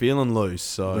well. I'm feeling loose,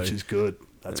 so which is good.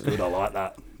 That's good. I like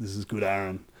that. This is good,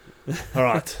 Aaron. All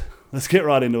right, let's get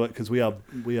right into it because we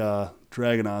are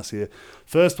dragging ass here.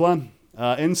 First one,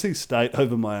 NC State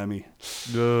over Miami.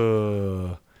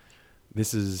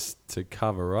 This is to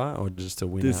cover, right, or just to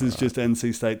win? This is just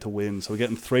NC State to win. So we're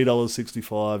getting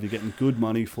 $3.65. You're getting good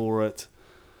money for it.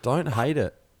 Don't hate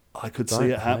it. I could see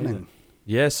it happening.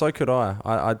 Yeah, so could I.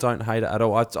 I don't hate it at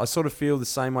all. I sort of feel the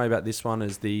same way about this one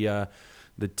as the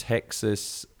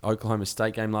Texas-Oklahoma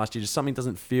State game last year. Just something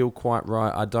doesn't feel quite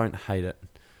right. I don't hate it.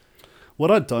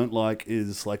 What I don't like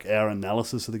is like our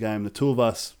analysis of the game. The two of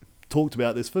us talked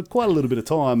about this for quite a little bit of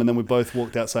time, and then we both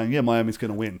walked out saying, yeah, Miami's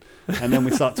going to win. And then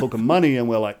we start talking money, and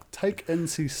we're like, take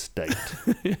NC State.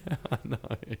 Yeah, I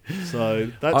know. So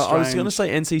that's I was going to say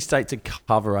NC State to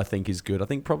cover, I think, is good. I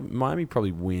think Miami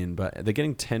probably win, but they're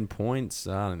getting 10 points.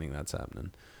 I don't think that's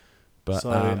happening. But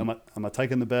so am I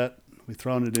taking the bet? We're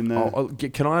throwing it in there.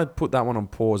 Can I put that one on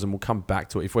pause, and we'll come back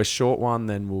to it? If we're short one,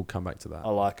 then we'll come back to that. I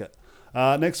like it.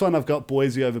 Next one, I've got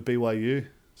Boise over BYU.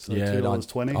 So yeah,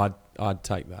 $2.20. I'd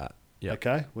take that. Yep.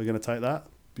 Okay, we're going to take that.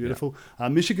 Beautiful.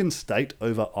 Yep. Michigan State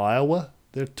over Iowa.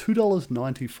 They're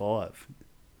 $2.95.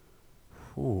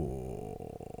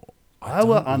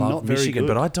 Iowa are not very Michigan,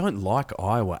 good. but I don't like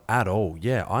Iowa at all.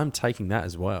 Yeah, I'm taking that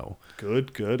as well.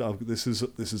 Good. This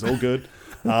is all good.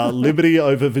 Liberty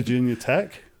over Virginia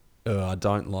Tech. I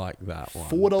don't like that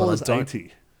one. $4.80.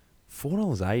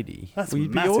 $4.80. That's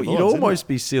you'd massive. almost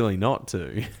be silly not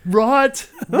to. Right.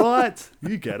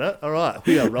 You get it. All right,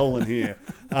 we are rolling here.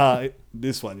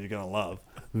 This one you're going to love.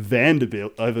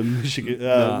 Vanderbilt over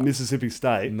Mississippi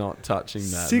State. Not touching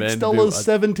that.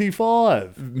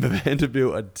 $6.75.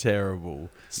 Vanderbilt are terrible.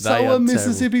 So are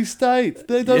Mississippi State.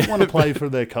 They don't want to play for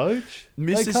their coach.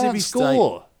 Mississippi they can't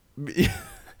score.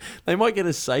 They might get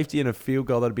a safety and a field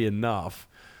goal. That'd be enough.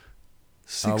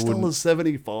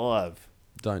 $6.75.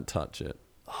 Don't touch it.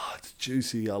 Oh, it's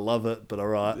juicy. I love it. But all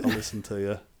right, I'll listen to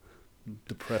you. I'm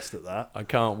depressed at that. I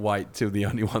can't wait till the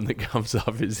only one that comes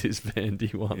up is this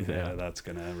Vandy one now. Yeah, that's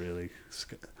going to really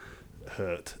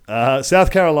hurt. South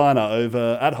Carolina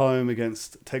over at home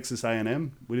against Texas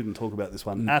A&M. We didn't talk about this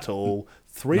one at all.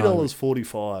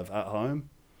 $3.45 at home.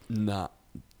 Nah.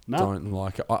 Don't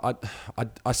like it.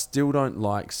 I still don't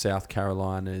like South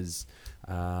Carolina's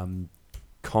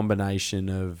combination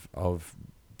of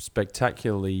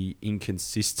spectacularly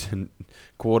inconsistent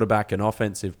quarterback and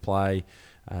offensive play.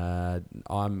 I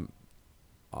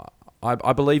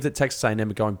believe that Texas A&M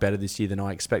are going better this year than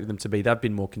I expected them to be. They've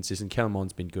been more consistent. Kellen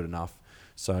Mond's been good enough,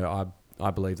 so I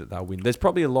believe that they'll win. There's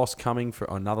probably another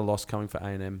loss coming for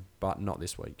A&M, but not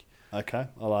this week. Okay,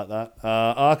 I like that.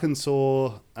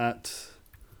 Arkansas at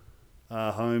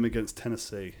home against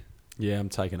Tennessee. Yeah, I'm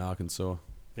taking Arkansas.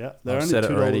 Yeah, they're I've only said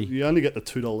it already. You only get the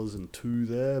 $2.02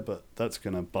 there, but that's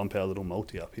going to bump our little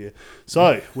multi up here.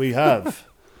 So we have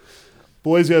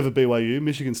Boise over BYU,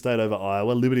 Michigan State over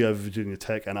Iowa, Liberty over Virginia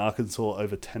Tech, and Arkansas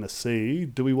over Tennessee.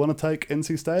 Do we want to take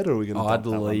NC State, or are we going to? I'd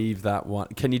leave that one.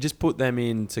 Can you just put them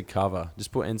in to cover?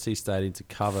 Just put NC State into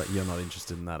cover. You're not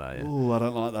interested in that, are you? Oh, I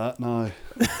don't like that. No.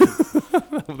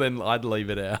 then I'd leave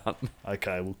it out.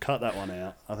 Okay, we'll cut that one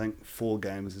out. I think 4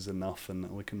 games is enough, and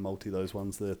we can multi those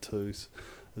ones there too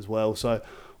as well. So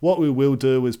what we will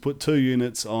do is put 2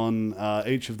 units on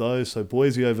each of those. So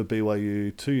Boise over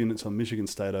BYU, 2 units on Michigan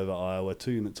State over Iowa,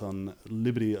 2 units on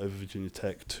Liberty over Virginia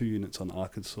Tech, 2 units on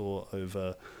Arkansas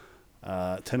over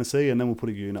Tennessee, and then we'll put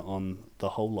a unit on the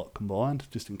whole lot combined,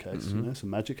 just in case some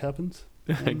magic happens.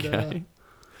 And, Okay.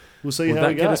 we'll see Will how that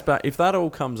we get go. us back? If that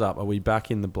all comes up, are we back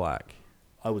in the black?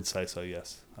 I would say so,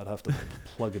 yes. I'd have to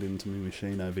plug it into my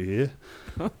machine over here.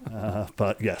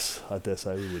 But yes, I dare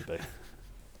say we would be.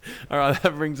 All right,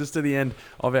 that brings us to the end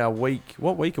of our week.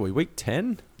 What week are we? Week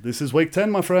 10? This is week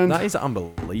 10, my friend. That is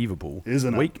unbelievable.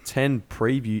 Isn't it? Week 10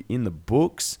 preview in the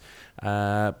books.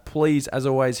 Please, as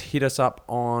always, hit us up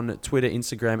on Twitter,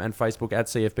 Instagram, and Facebook at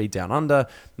CFB Down Under.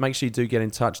 Make sure you do get in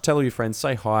touch. Tell all your friends.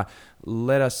 Say hi.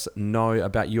 Let us know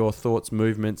about your thoughts,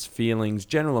 movements, feelings,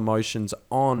 general emotions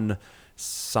on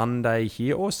Sunday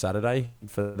here, or Saturday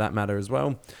for that matter as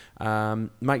well.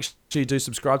 Make sure you do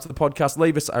subscribe to the podcast.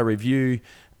 Leave us a review.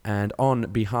 And on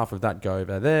behalf of that, go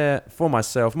over there. For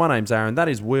myself, my name's Aaron. That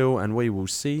is Will. And we will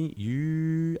see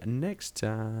you next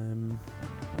time.